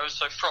fruit growers,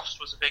 so frost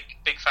was a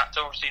big factor.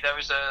 Obviously there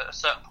is a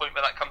certain point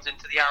where that comes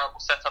into the arable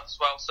setup as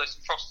well, so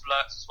some frost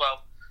alerts as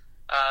well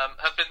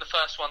have been the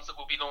first ones that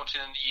we'll be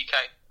launching in the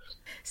UK.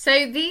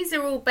 So these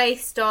are all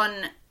based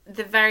on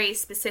the very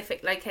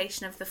specific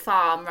location of the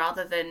farm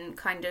rather than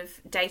kind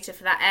of data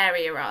for that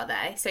area, are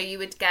they? So you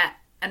would get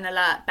an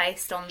alert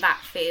based on that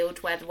field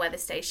where the weather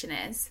station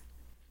is?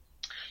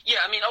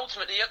 Yeah, I mean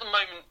ultimately at the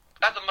moment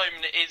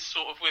it is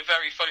sort of, we're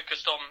very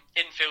focused on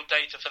in-field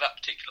data for that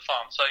particular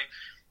farm. So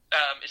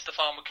it's the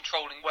farmer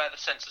controlling where the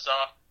sensors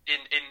are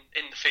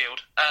in the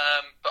field.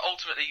 But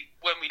ultimately,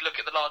 when we look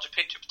at the larger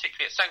picture,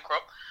 particularly at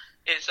Sencrop,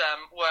 is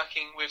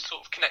working with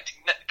sort of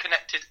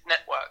connected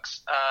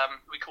networks.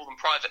 We call them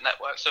private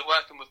networks. So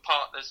working with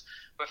partners,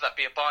 whether that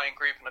be a buying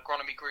group, an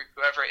agronomy group,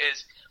 whoever it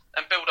is,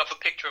 and build up a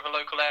picture of a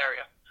local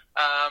area.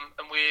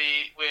 And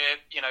we're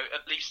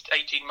at least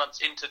 18 months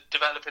into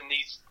developing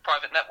these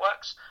private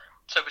networks.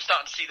 So we're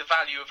starting to see the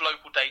value of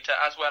local data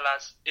as well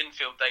as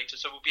in-field data.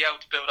 So we'll be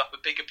able to build up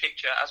a bigger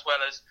picture as well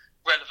as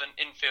relevant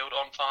in-field,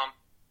 on-farm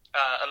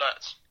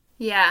alerts.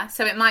 Yeah,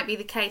 so it might be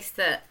the case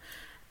that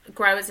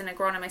growers and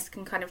agronomists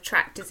can kind of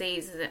track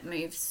disease as it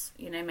moves,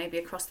 maybe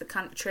across the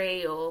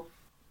country or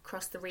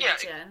across the region.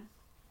 Yeah,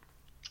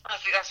 I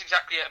think that's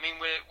exactly it. I mean,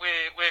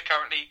 we're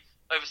currently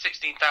over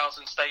 16,000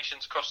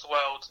 stations across the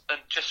world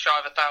and just shy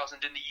of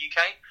 1,000 in the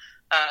UK.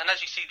 And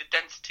as you see the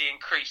density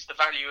increase, the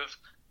value of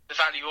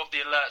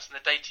the alerts and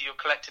the data you're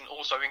collecting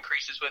also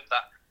increases with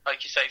that.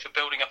 Like you say, for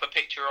building up a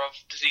picture of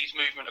disease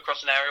movement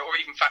across an area, or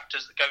even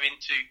factors that go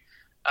into,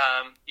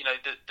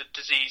 the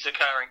disease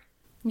occurring.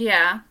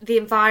 Yeah, the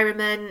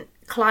environment,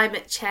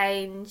 climate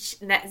change,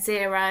 net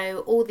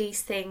zero, all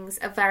these things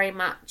are very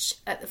much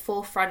at the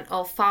forefront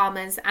of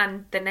farmers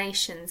and the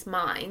nation's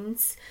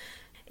minds.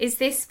 Is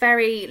this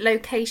very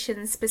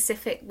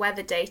location-specific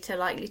weather data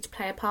likely to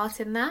play a part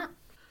in that?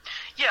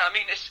 Yeah, I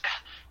mean, it's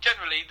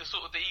generally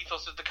the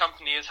ethos of the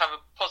company is have a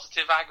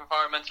positive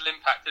ag-environmental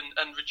impact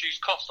and reduce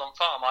costs on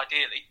farm,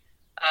 ideally.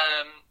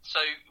 So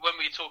when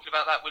we're talking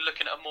about that, we're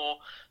looking at a more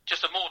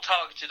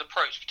targeted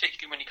approach,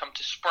 particularly when you come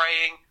to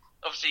spraying.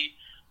 Obviously,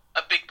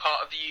 a big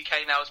part of the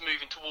UK now is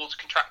moving towards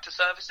contractor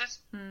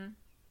services,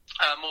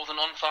 more than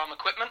on-farm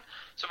equipment.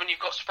 So when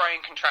you've got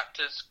spraying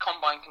contractors,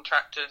 combine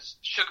contractors,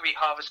 sugar beet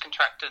harvest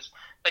contractors,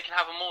 they can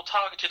have a more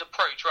targeted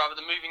approach rather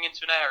than moving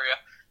into an area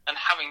and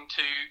having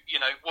to,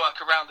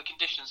 work around the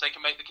conditions. They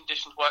can make the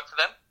conditions work for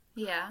them.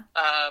 Yeah.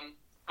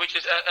 Which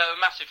is a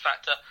massive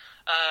factor.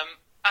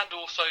 And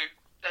also,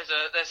 there's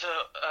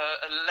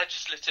a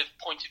legislative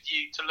point of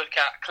view to look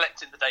at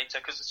collecting the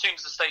data, because as soon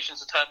as the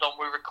stations are turned on,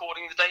 we're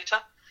recording the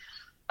data.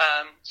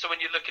 So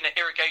when you're looking at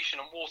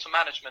irrigation and water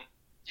management,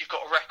 you've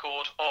got a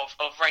record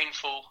of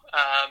rainfall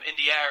in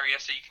the area,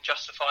 so you can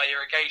justify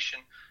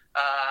irrigation.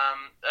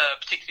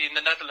 Particularly in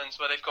the Netherlands,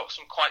 where they've got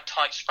some quite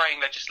tight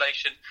spraying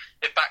legislation,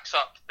 it backs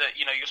up that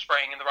you're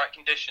spraying in the right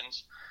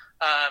conditions.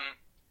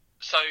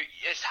 So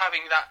it's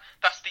having that.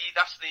 That's the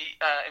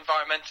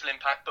environmental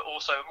impact, but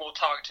also a more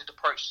targeted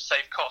approach to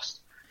save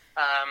cost.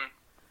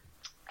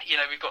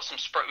 We've got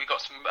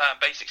some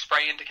basic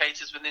spray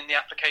indicators within the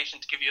application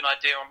to give you an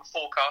idea on the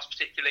forecast,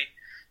 particularly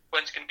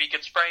when it's going to be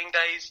good spraying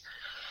days.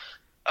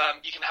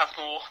 You can have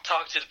more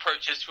targeted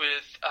approaches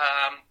with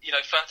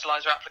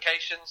fertilizer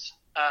applications.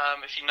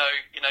 If you've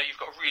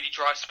got a really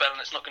dry spell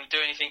and it's not going to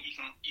do anything,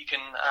 you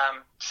can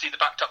see the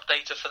backed up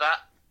data for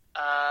that.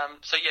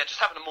 Just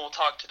having a more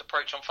targeted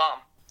approach on farm.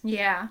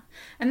 Yeah,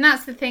 and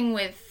that's the thing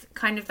with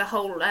kind of the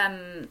whole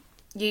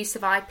use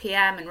of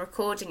IPM and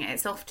recording it.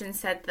 It's often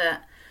said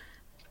that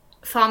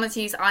farmers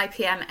use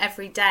IPM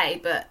every day,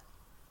 but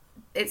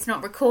it's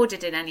not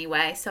recorded in any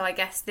way. So I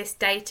guess this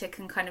data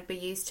can kind of be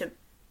used to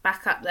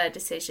back up their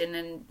decision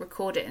and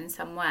record it in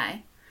some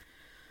way.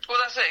 Well,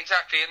 that's it,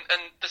 exactly.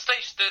 And the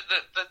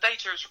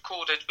data is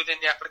recorded within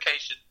the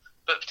application,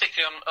 but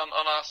particularly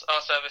on our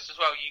service as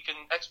well. You can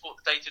export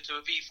the data to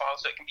a V file,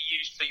 so it can be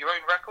used for your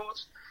own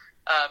records.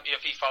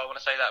 V file, when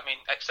I say that, I mean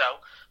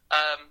Excel.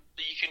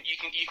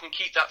 You can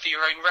keep that for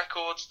your own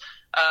records,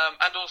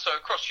 and also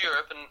across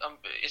Europe, and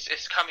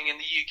it's coming in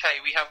the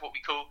UK. We have what we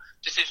call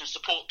decision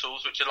support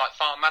tools, which are like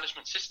farm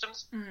management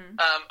systems,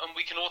 and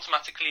we can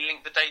automatically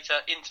link the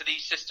data into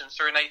these systems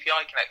through an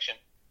API connection.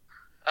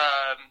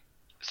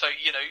 So,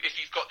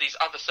 if you've got these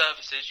other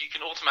services, you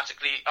can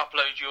automatically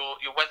upload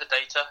your weather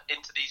data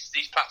into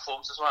these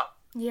platforms as well.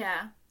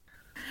 Yeah.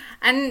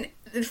 And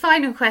the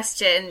final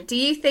question, do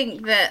you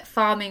think that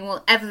farming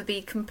will ever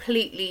be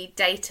completely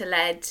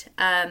data-led,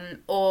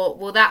 or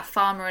will that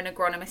farmer and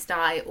agronomist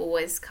eye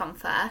always come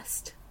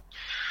first?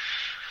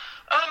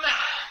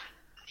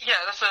 Yeah,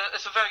 that's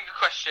a very good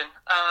question,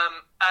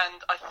 and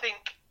I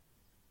think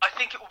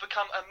it will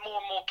become a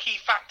more and more key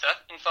factor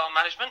in farm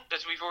management,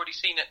 as we've already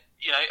seen it,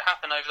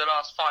 happen over the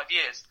last 5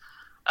 years.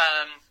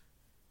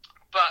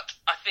 But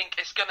I think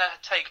it's going to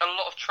take a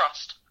lot of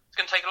trust. It's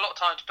going to take a lot of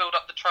time to build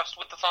up the trust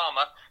with the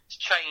farmer to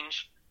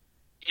change,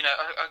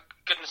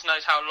 goodness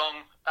knows how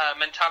long,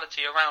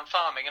 mentality around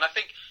farming. And I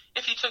think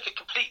if you took it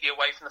completely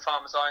away from the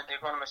farmer's eye and the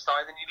agronomist's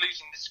eye, then you're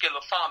losing the skill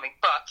of farming.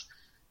 But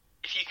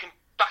if you can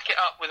back it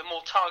up with a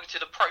more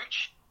targeted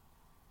approach,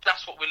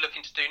 that's what we're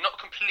looking to do.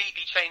 Not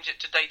completely change it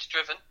to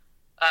data-driven,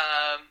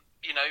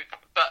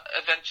 but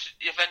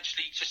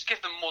eventually just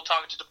give them a more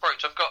targeted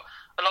approach. I've got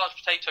a large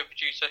potato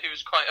producer who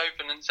was quite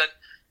open and said,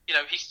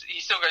 he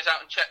still goes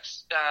out and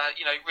checks,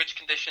 ridge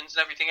conditions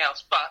and everything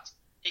else, but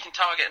he can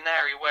target an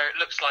area where it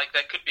looks like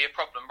there could be a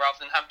problem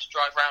rather than having to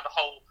drive around a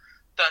whole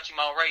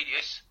 30-mile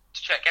radius to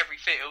check every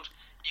field.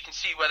 You can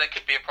see where there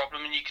could be a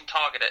problem and you can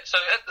target it. So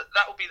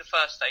that will be the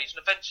first stage,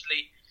 and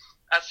eventually,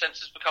 as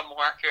sensors become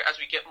more accurate, as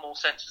we get more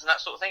sensors and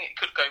that sort of thing, it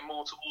could go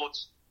more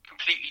towards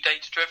completely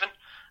data-driven.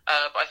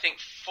 But I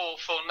think for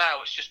now,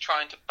 it's just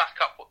trying to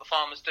back up what the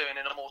farmer's doing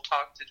in a more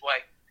targeted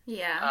way.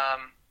 Yeah.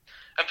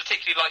 And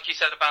particularly, like you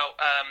said about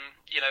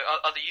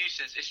other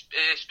uses,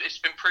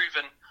 it's been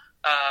proven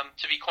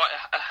to be quite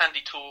a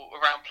handy tool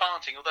around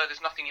planting. Although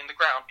there's nothing in the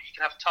ground, but you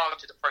can have a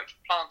targeted approach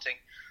for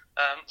planting.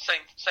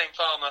 Same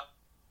farmer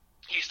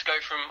used to go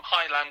from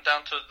high land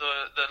down to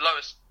the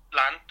lowest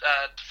land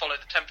to follow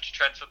the temperature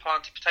trend for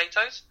planting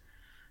potatoes.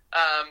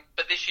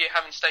 But this year,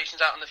 having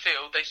stations out in the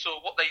field, they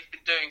saw what they've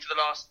been doing for the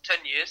last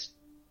 10 years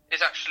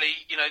is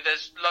actually,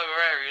 there's lower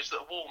areas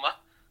that are warmer,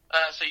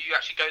 so you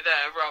actually go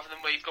there rather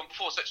than where you've gone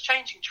before. So it's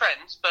changing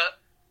trends,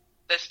 but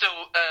there's still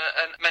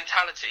a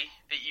mentality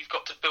that you've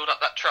got to build up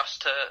that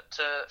trust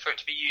for it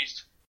to be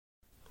used.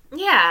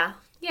 Yeah,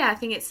 I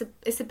think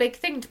it's a big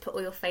thing to put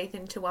all your faith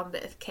into one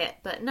bit of kit,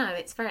 but no,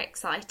 it's very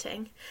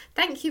exciting.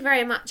 Thank you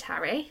very much,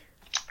 Harry.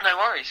 No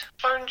worries.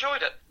 I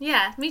enjoyed it.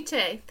 Yeah, me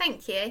too.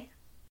 Thank you.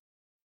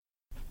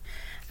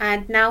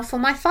 And now for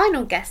my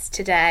final guest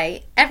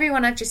today.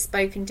 Everyone I've just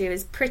spoken to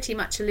has pretty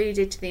much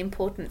alluded to the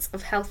importance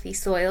of healthy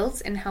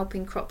soils in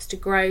helping crops to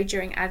grow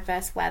during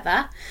adverse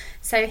weather.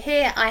 So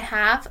here I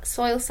have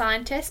soil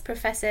scientist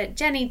Professor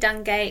Jenny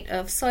Dungate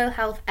of Soil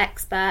Health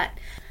Expert,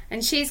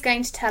 and she's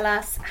going to tell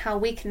us how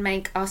we can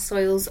make our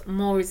soils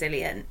more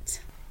resilient.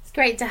 It's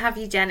great to have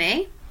you,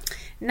 Jenny.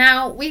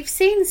 Now, we've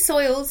seen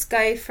soils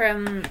go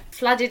from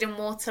flooded and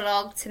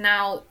waterlogged to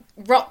now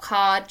rock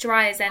hard,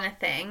 dry as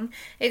anything.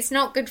 It's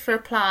not good for a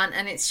plant,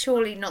 and it's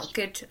surely not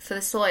good for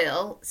the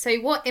soil. So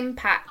what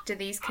impact do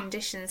these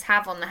conditions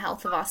have on the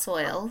health of our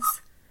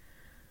soils?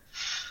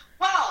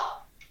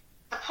 Well,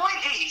 the point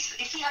is,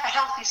 if you have a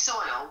healthy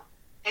soil,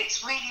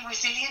 it's really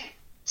resilient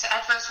to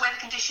adverse weather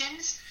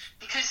conditions,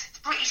 because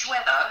British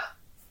weather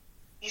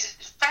is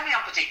very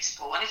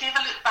unpredictable. And if you ever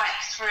look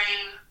back through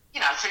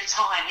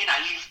time,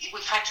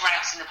 we've had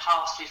droughts in the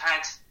past, we've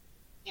had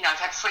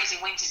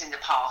freezing winters in the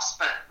past,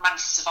 but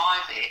managed to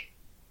survive it.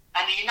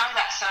 And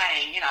that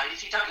saying,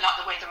 if you don't like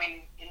the weather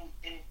in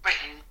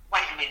Britain,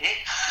 wait a minute.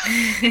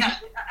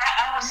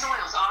 Our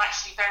soils are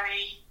actually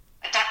very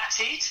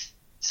adapted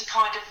to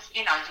kind of,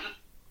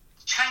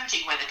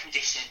 changing weather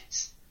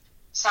conditions.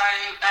 So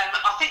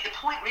I think the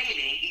point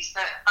really is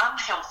that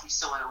unhealthy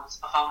soils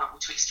are vulnerable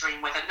to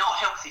extreme weather, not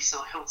healthy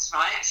soils,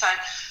 right? So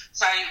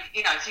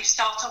if you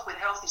start off with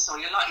healthy soil,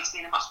 you're likely to be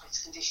in a much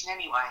better condition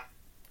anyway.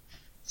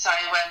 So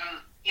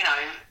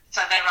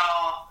so there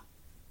are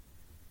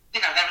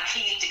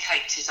key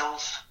indicators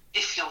of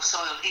if your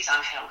soil is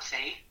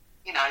unhealthy.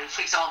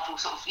 For example,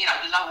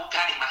 low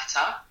organic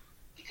matter,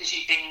 because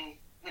you've been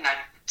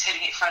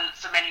tilling it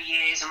for many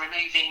years and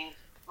removing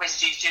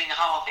residues during the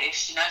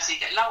harvest, so you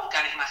get low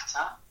organic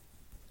matter,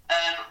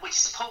 which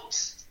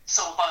supports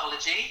soil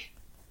biology,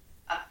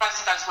 and both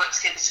of those work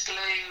together to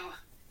glue,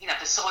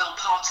 the soil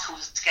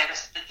particles together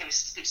that give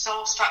us good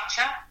soil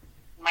structure,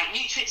 make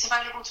nutrients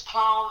available to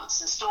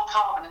plants and store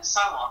carbon and so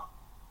on.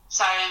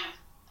 So,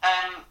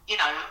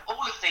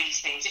 all of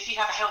these things, if you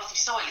have a healthy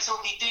soil, it's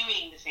already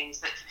doing the things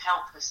that can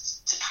help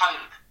us to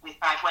cope with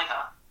bad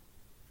weather.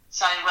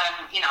 So,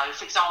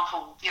 for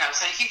example,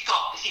 so if you've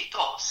got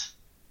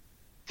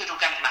good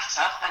organic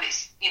matter, and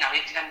it's and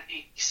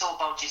your soil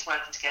biology is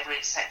working together,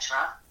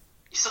 etc.,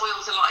 your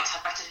soils are likely to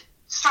have better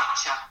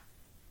structure.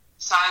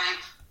 So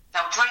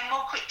they'll drain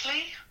more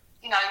quickly,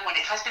 when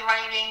it has been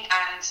raining,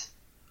 and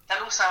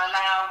they'll also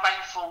allow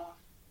rainfall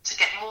to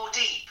get more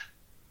deep,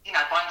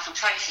 by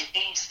infiltration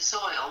into the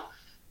soil,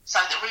 so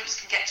that roots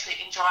can get to it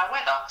in dry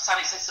weather. So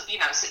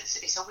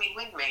it's a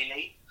win-win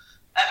really.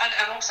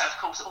 And also, of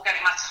course,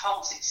 organic matter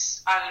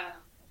holds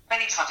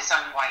many times its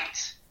own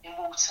weight in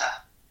water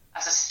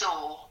as a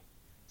store.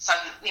 So,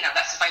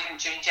 that's available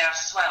during drought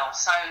as well.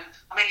 So,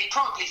 I mean,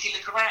 probably if you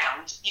look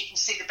around, you can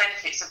see the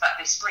benefits of that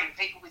this spring.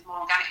 People with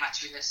more organic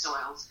matter in their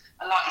soils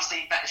are likely to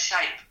be in better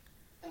shape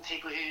than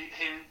people who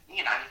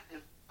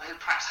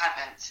perhaps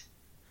haven't.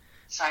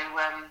 So,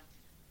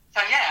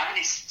 yeah, I mean,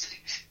 it's,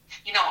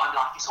 you know what I'm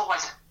like. It's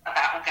always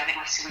about organic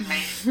matter with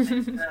me.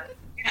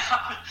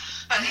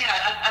 But,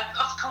 and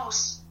of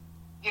course,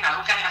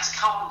 organic matter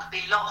can't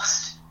be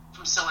lost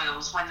from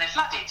soils when they're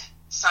flooded.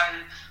 So,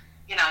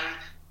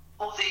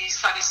 all these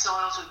flooded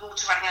soils with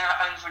water running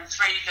over and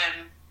through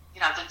them,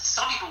 the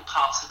soluble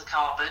parts of the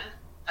carbon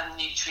and the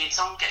nutrients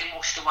are all getting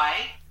washed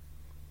away.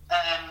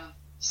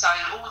 So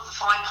all of the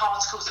fine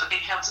particles that are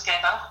being held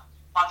together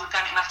by the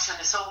organic matter and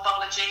the soil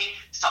biology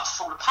start to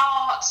fall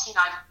apart,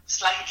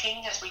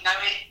 slaking as we know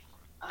it,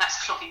 and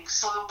that's clogging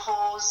soil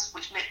pores,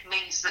 which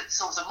means that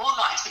soils are more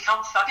likely to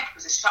become flooded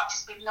because the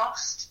structure's been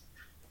lost.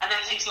 And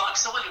then things like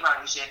soil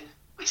erosion,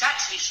 which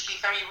actually should be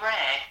very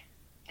rare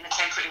in a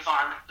temperate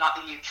environment like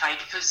the UK,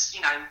 because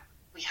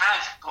we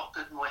have got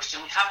good moisture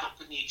and we have got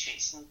good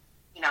nutrients, and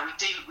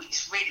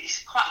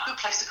it's quite a good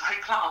place to grow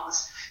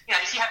plants.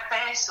 If you have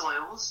bare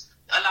soils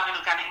that are low in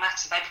organic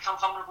matter, they become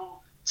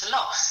vulnerable to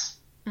loss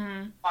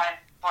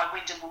by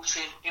wind and water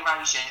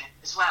erosion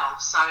as well.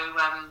 So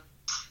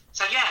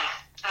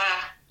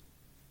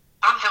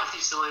unhealthy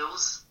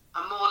soils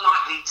are more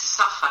likely to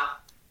suffer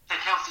than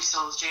healthy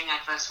soils during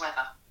adverse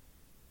weather.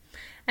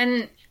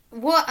 And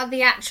what are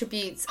the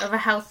attributes of a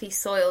healthy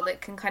soil that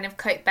can kind of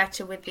cope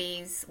better with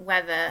these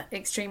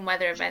extreme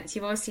weather events?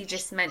 You've obviously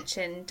just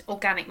mentioned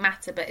organic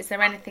matter, but is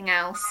there anything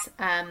else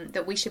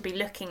that we should be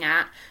looking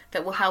at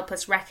that will help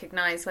us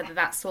recognise whether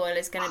that soil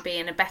is going to be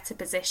in a better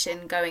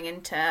position going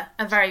into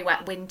a very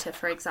wet winter,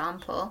 for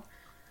example?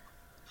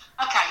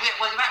 Okay, yeah,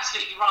 well, you're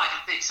absolutely right.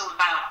 It's all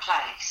about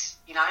place,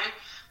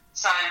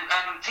 So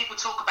people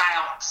talk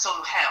about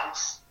soil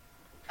health,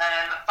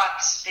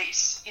 but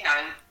it's,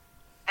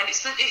 and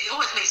it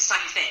always means the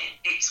same thing.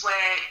 It's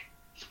where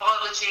your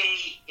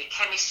biology, your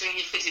chemistry, and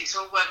your physics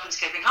are all working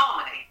together in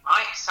harmony,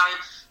 right? So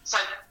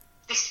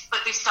this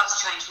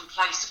does change from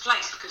place to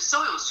place because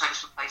soils change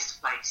from place to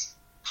place.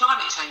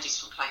 Climate changes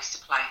from place to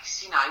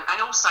place,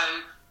 and also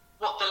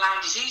what the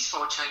land is used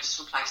for changes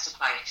from place to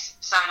place.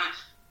 So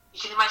you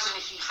can imagine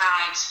if you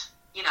had,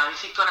 if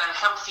you've got a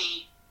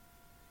healthy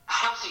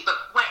but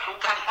wet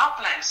organic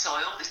upland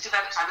soil that's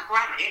developed over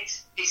granite,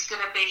 it's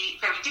going to be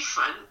very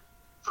different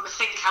from a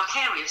thin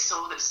calcareous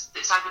soil that's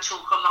over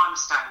chalk or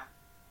limestone.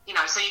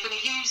 So you're going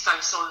to use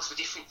those soils for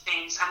different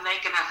things, and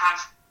they're going to have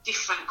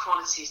different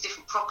qualities,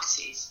 different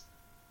properties,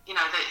 that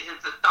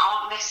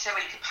aren't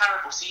necessarily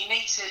comparable. So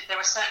there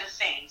are certain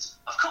things,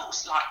 of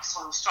course, like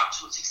soil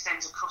structure, which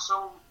extends across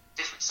all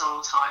different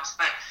soil types,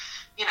 but,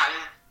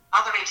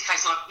 other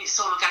indicators like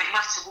soil organic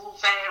matter will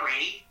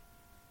vary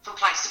from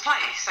place to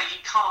place. So you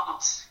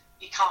can't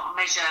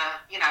measure,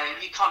 you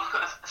can't look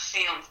at a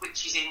field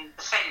which is in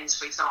the Fens,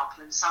 for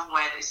example, and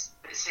somewhere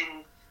that's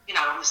in,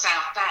 on the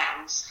South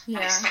Downs, and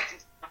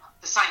expect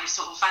the same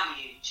sort of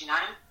values,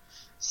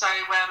 So,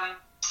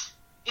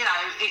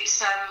 it's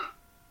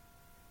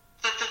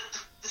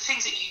the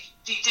things that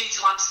you do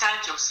to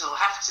understand your soil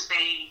have to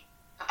be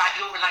about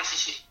your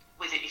relationship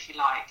with it, if you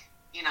like.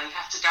 You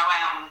have to go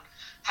out and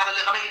have a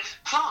look. I mean,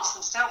 plants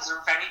themselves are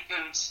a very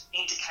good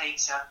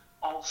indicator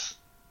of,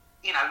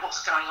 what's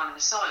going on in the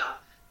soil.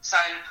 So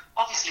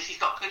obviously, if you've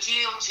got good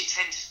yields, you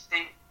tend to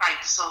think, great,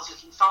 the soil's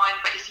looking fine.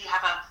 But if you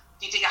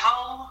dig a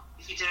hole,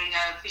 if you're doing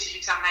a visual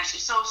examination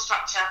of soil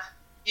structure,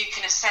 you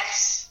can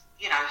assess,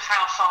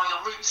 how far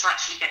your roots are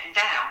actually getting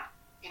down,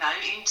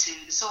 into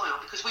the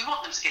soil, because we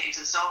want them to get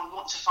into the soil. We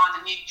want to find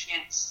the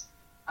nutrients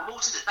and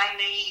water that they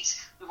need.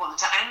 We want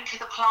them to anchor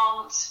the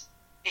plant.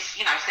 If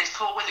there's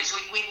poor weather, it's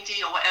really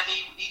windy or whatever,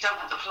 you don't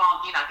want the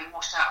plant, being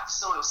washed out of the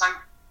soil. So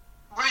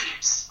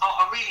roots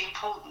are a really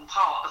important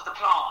part of the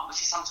plant,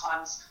 which is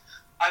sometimes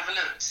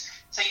overlooked.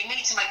 So you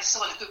need to make the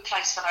soil a good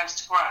place for those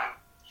to grow.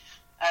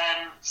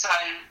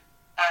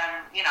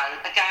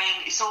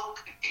 Again, it's all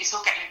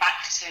getting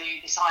back to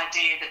this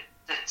idea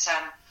that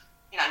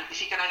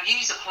if you're going to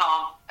use a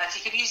plant, if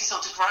you're going to use the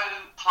soil to grow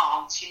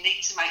plants, you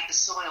need to make the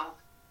soil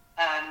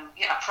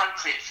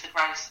appropriate for the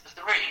growth of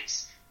the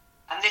roots.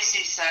 And this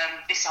is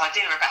this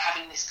idea about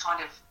having this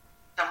kind of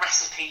the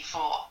recipe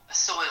for a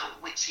soil,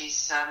 which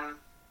is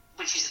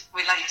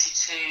related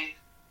to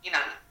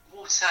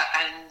water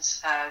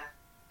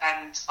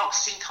and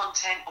oxygen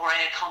content or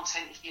air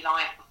content, if you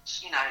like,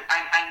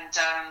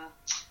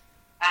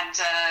 and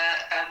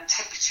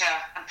temperature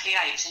and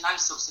pH and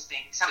those sorts of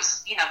things. So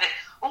it's that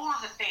all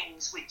of the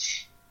things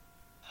which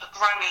a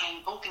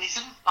growing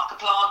organism like a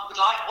plant would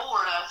like, or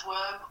an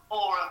earthworm,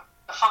 or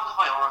a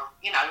fungi,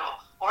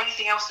 or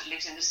anything else that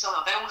lives in the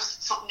soil, they all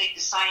sort of need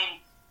the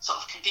same sort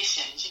of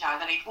conditions.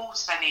 They need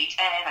water, they need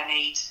air, they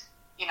need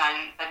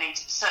a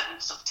certain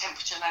sort of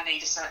temperature, and they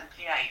need a certain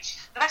pH.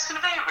 But that's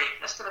going to vary.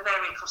 That's going to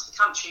vary across the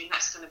country, and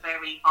that's going to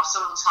vary by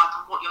soil type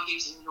and what you're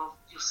using your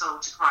soil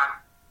to grow.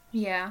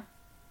 Yeah.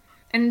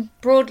 And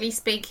broadly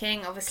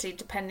speaking, obviously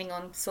depending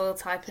on soil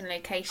type and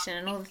location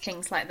and all the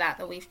things like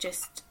that we've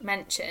just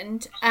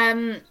mentioned,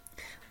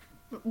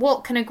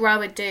 what can a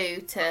grower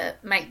do to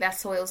make their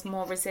soils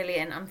more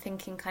resilient? I'm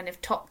thinking kind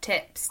of top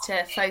tips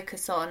to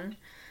focus on.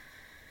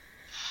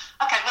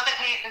 Okay, well,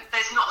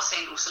 there's not a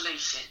single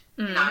solution,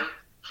 you know.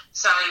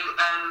 So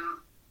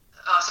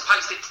I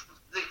suppose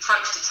the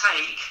approach to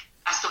take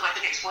as the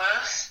weather gets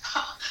worse,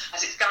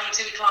 as it's going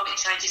to with climate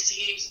change,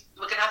 is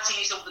we're going to have to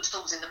use all the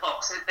tools in the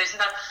box. There's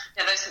no,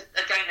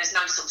 there's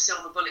no sort of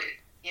silver bullet.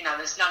 You know,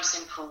 there's no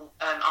simple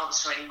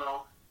answer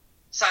anymore.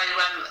 So,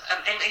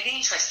 and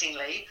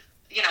interestingly,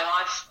 you know,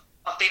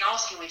 I've been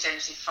asking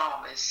regenerative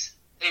farmers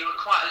who are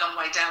quite a long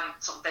way down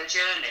sort of their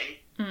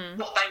journey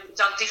what they would have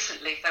done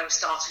differently if they were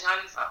starting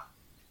over,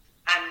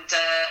 and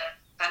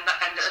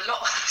a lot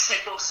of them said,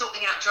 well,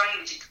 sorting out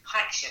drainage and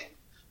compaction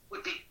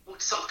would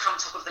sort of come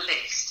top of the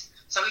list.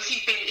 So if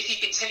you've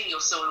been tilling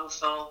your soil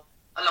for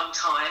a long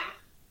time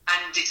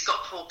and it's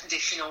got poor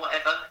condition or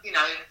whatever, you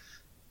know,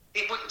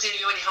 it wouldn't do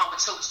you any harm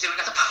at all to do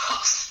another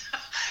pass.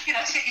 You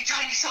know, to get your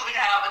drainage sorted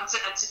out and to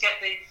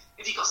get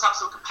if you've got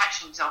subsoil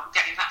compaction, for example,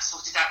 getting that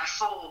sorted out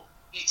before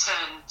you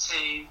turn to,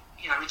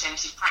 you know,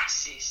 regenerative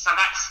practices. So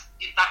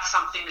that's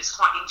something that's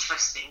quite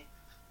interesting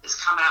that's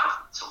come out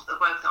of sort of the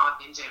work that I've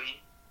been doing.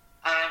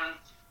 I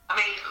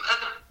mean, at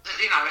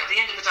the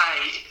end of the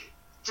day,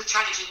 the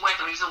changing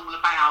weather is all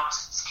about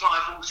supply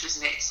of water,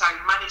 isn't it? So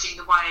managing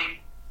the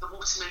way the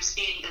water moves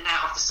in and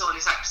out of the soil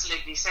is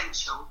absolutely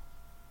essential.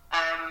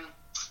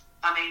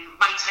 I mean,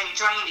 maintaining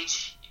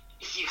drainage,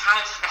 if you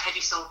have a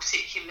heavy soil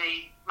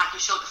particularly, making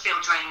sure the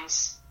field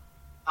drains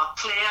are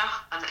clear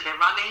and that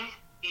they're running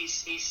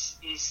is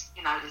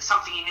you know,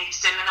 something you need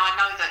to do. And I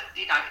know that,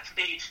 you know, it can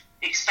be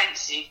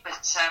expensive,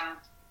 but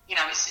you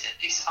know,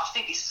 I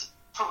think it's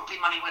probably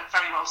money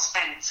very well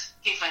spent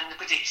given the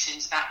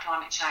predictions about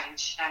climate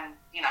change and,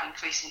 you know,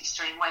 increasing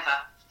extreme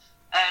weather.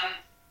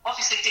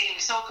 Obviously dealing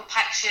with soil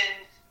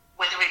compaction,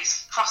 whether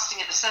it's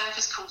crusting at the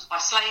surface caused by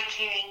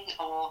slaking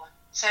or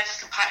surface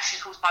compaction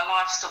caused by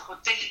livestock, or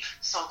deep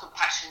soil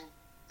compaction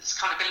that's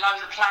kind of below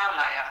the plough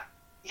layer,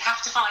 you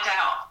have to find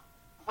out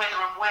whether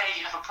and where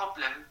you have a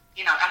problem,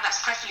 you know, and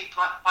that's preferably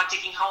by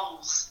digging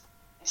holes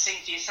and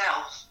seeing for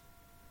yourself.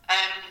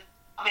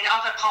 I mean,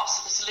 other parts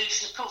of the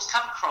solution, of course,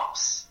 cover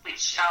crops,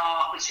 which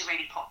are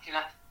really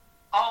popular,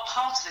 are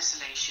part of the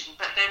solution,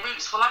 but their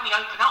roots will only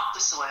open up the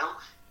soil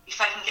if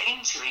they can get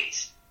into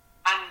it.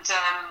 And,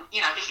 you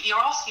know, if you're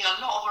asking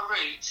a lot of a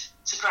root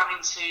to grow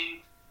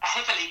into a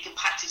heavily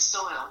compacted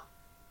soil,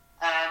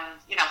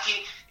 you know,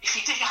 if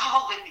you dig a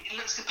hole and it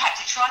looks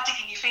compacted, try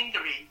digging your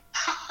finger in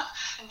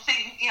and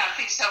think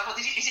to yourself, well,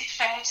 is it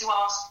fair to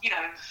ask, you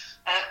know,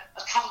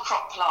 a cover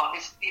crop plant,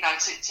 if, you know,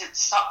 to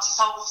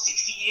solve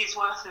 60 years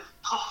worth of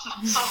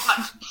soil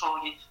management for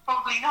you?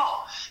 Probably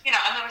not. You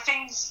know, and there are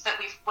things that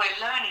we're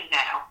learning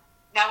now.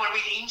 Now we're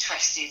really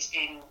interested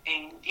in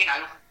you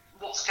know,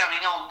 what's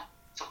going on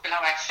sort of below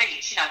our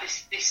feet. You know,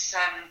 this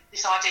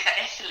idea that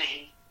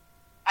ethylene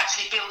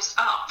actually builds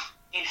up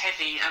in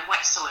heavy and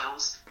wet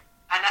soils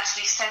and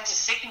actually sends a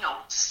signal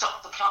to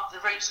stop the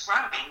roots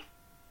growing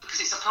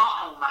because it's a plant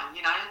hormone,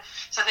 you know.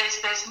 So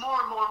there's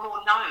more and more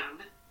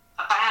known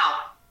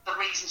about the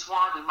reasons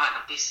why we might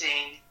not be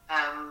seeing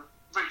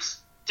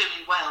roots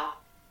doing well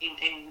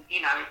in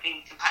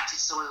compacted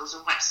soils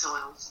and wet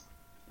soils.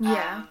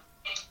 Yeah.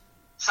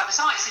 So the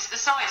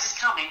science is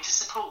coming to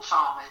support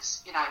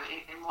farmers, you know,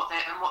 in what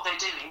they're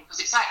doing, because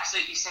it's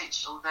absolutely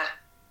essential that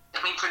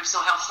we improve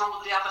soil health for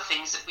all the other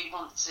things that we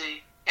want to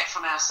get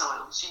from our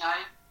soils, you know,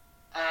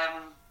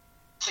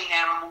 clean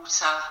air and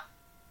water,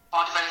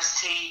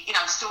 biodiversity, you know,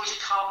 storage of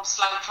carbon,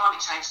 slow climate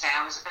change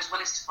down, as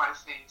well as to grow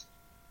food.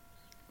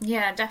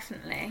 Yeah,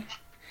 definitely.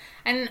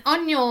 And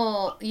on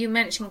you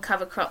mentioned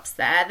cover crops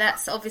there.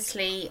 That's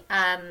obviously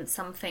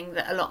something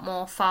that a lot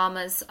more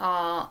farmers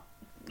are,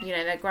 you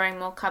know, they're growing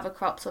more cover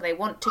crops, or they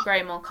want to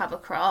grow more cover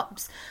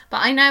crops.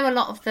 But I know a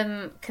lot of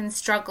them can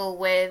struggle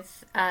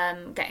with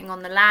getting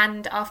on the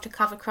land after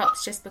cover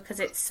crops just because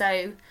it's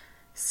so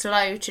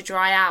slow to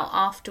dry out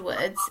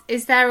afterwards.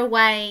 Is there a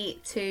way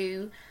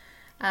to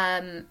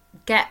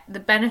get the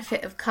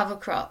benefit of cover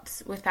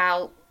crops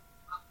without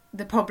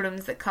the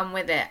problems that come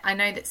with it? I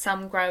know that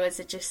some growers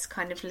are just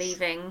kind of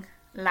leaving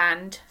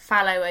land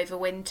fallow over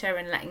winter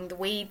and letting the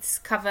weeds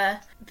cover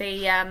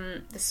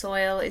the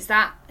soil. Is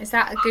that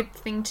a good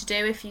thing to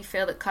do if you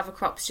feel that cover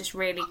crops just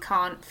really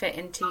can't fit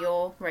into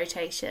your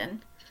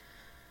rotation?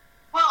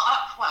 Well,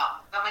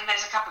 I mean,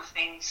 there's a couple of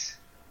things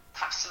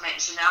perhaps to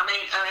mention now. I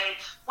mean,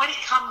 when it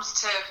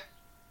comes to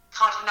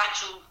kind of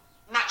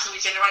natural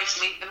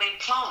regeneration, I mean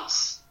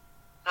plants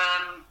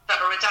that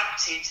are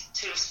adapted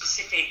to a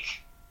specific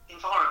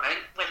environment,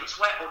 whether it's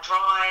wet or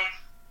dry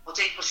or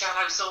deep or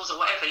shallow soils or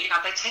whatever, you know,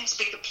 they tend to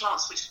be the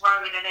plants which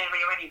grow in an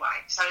area anyway.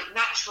 So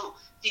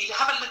you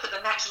have a look at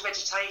the natural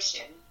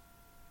vegetation,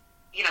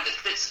 you know,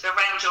 that's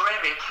around your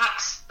area.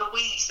 Perhaps the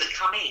weeds that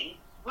come in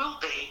will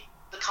be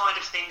the kind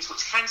of things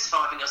which can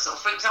survive in your soil.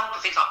 For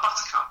example, things like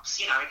buttercups,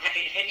 you know, in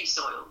heavy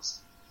soils.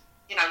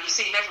 you know, you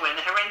see them everywhere and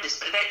they're horrendous,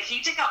 but if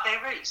you dig up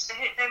their roots,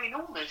 they're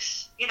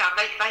enormous. You know,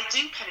 they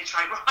do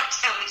penetrate right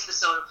down into the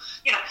soil.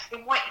 You know,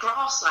 in wet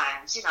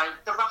grasslands, you know,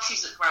 the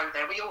rushes that grow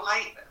there, we all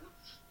hate them,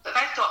 but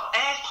they've got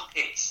air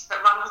pockets that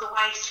run all the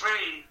way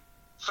through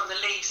from the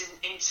leaves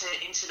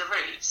into the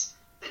roots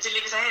that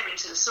delivers air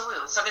into the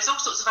soil. So there's all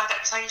sorts of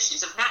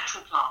adaptations of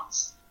natural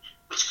plants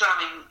which grow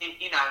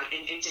in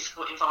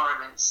difficult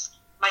environments,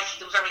 making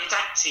them very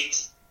adapted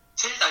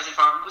to those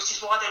environments, which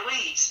is why they're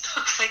weeds,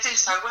 because they do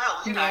so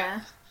well, you know.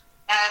 Yeah.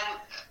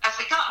 As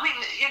we got, I mean,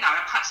 you know,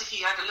 and perhaps if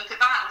you had a look at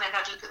that and then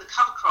had a look at the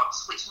cover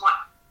crops, which might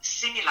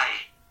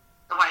simulate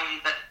the way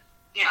that,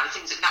 you know,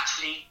 things that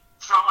naturally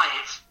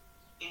thrive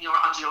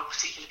under your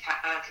particular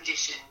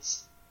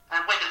conditions,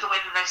 whether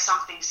there's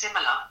something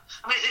similar.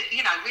 I mean,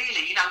 you know,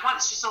 really, you know,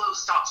 once your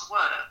soils start to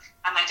work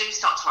and they do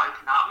start to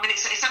open up, I mean,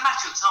 it's a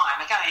matter of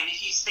time. Again,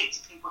 if you speak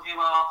to people who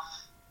are,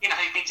 you know,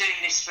 who've been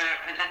doing this for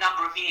a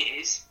number of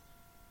years,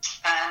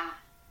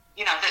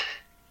 you know, that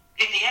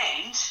in the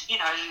end, you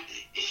know,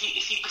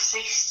 if you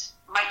persist,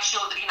 make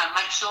sure that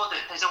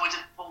there's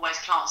always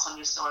plants on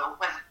your soil,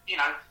 whether, you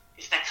know,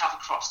 if they're cover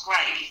crops,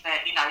 great. If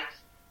they're, you know,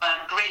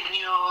 green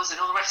manures and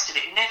all the rest of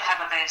it, never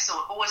have a bare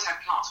soil, always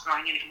have plants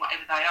growing in it,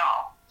 whatever they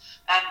are.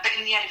 But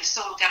in the end, the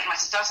soil organic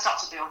matter does start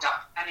to build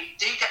up, and you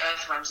do get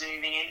earthworms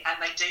moving in, and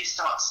they do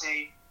start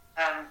to,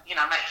 you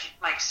know,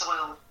 make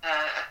soil,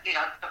 you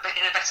know,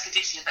 in a better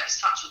condition, a better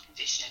structural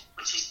condition,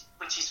 which is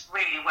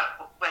really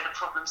where the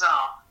problems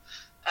are.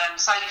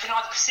 So you can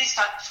either persist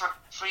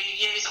for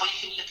years, or you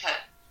can look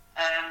at,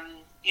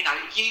 you know,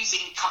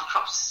 using cover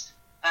crops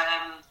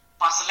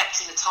by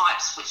selecting the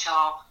types which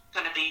are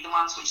going to be the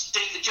ones which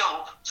do the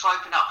job to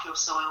open up your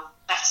soil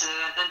better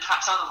than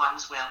perhaps other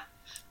ones will.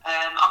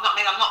 I'm not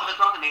an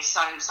agronomist,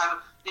 so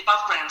the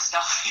above ground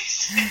stuff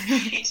is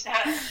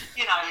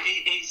you know,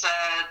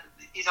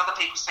 is other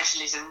people's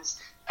specialisms.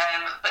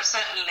 But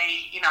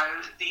certainly, you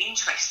know, the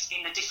interest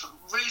in the different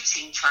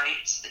rooting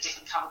traits that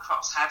different cover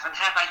crops have and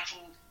how they can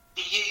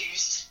be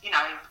used, you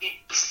know,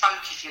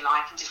 bespoke, if you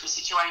like, in different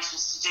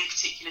situations to do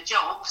particular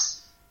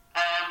jobs,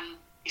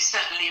 is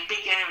certainly a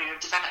big area of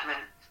development.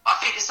 But I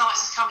think the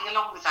science is coming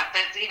along with that.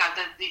 You know,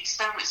 the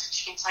experiments which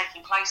have been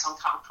taking place on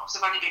cover crops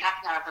have only been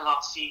happening over the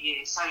last few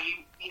years. So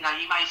you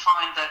may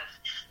find that,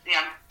 you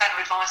know,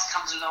 better advice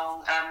comes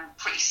along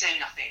pretty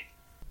soon, I think.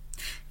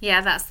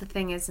 Yeah, that's the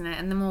thing, isn't it?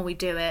 And the more we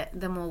do it,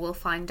 the more we'll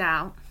find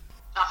out.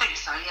 I think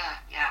so,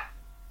 yeah.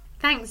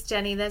 Thanks,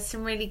 Jenny. There's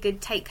some really good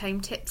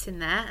take-home tips in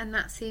there, and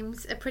that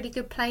seems a pretty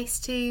good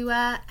place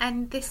to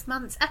end this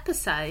month's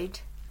episode.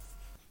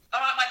 All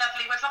right, my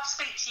lovely. Well, I'd love to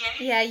speak to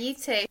you. Yeah, you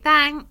too.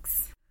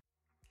 Thanks.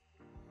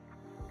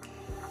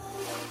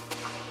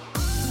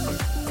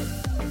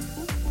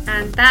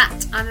 And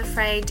that, I'm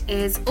afraid,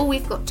 is all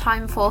we've got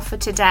time for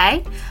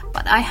today.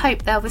 But I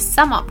hope there was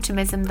some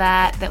optimism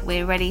there that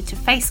we're ready to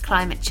face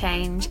climate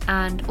change,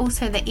 and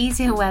also the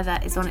easier weather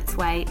is on its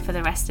way for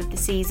the rest of the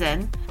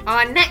season.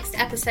 Our next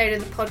episode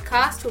of the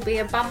podcast will be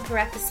a bumper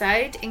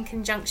episode in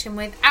conjunction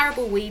with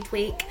Arable Weed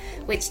Week,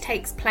 which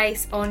takes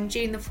place on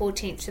June the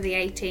 14th to the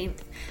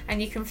 18th.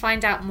 And you can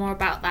find out more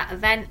about that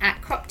event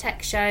at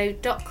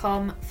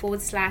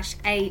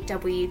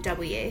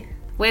croptechshow.com/AWW.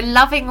 We're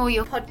loving all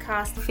your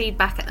podcast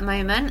feedback at the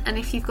moment, and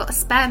if you've got a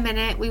spare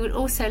minute, we would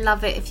also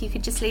love it if you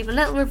could just leave a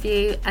little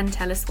review and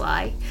tell us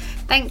why.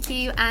 Thank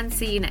you, and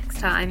see you next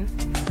time.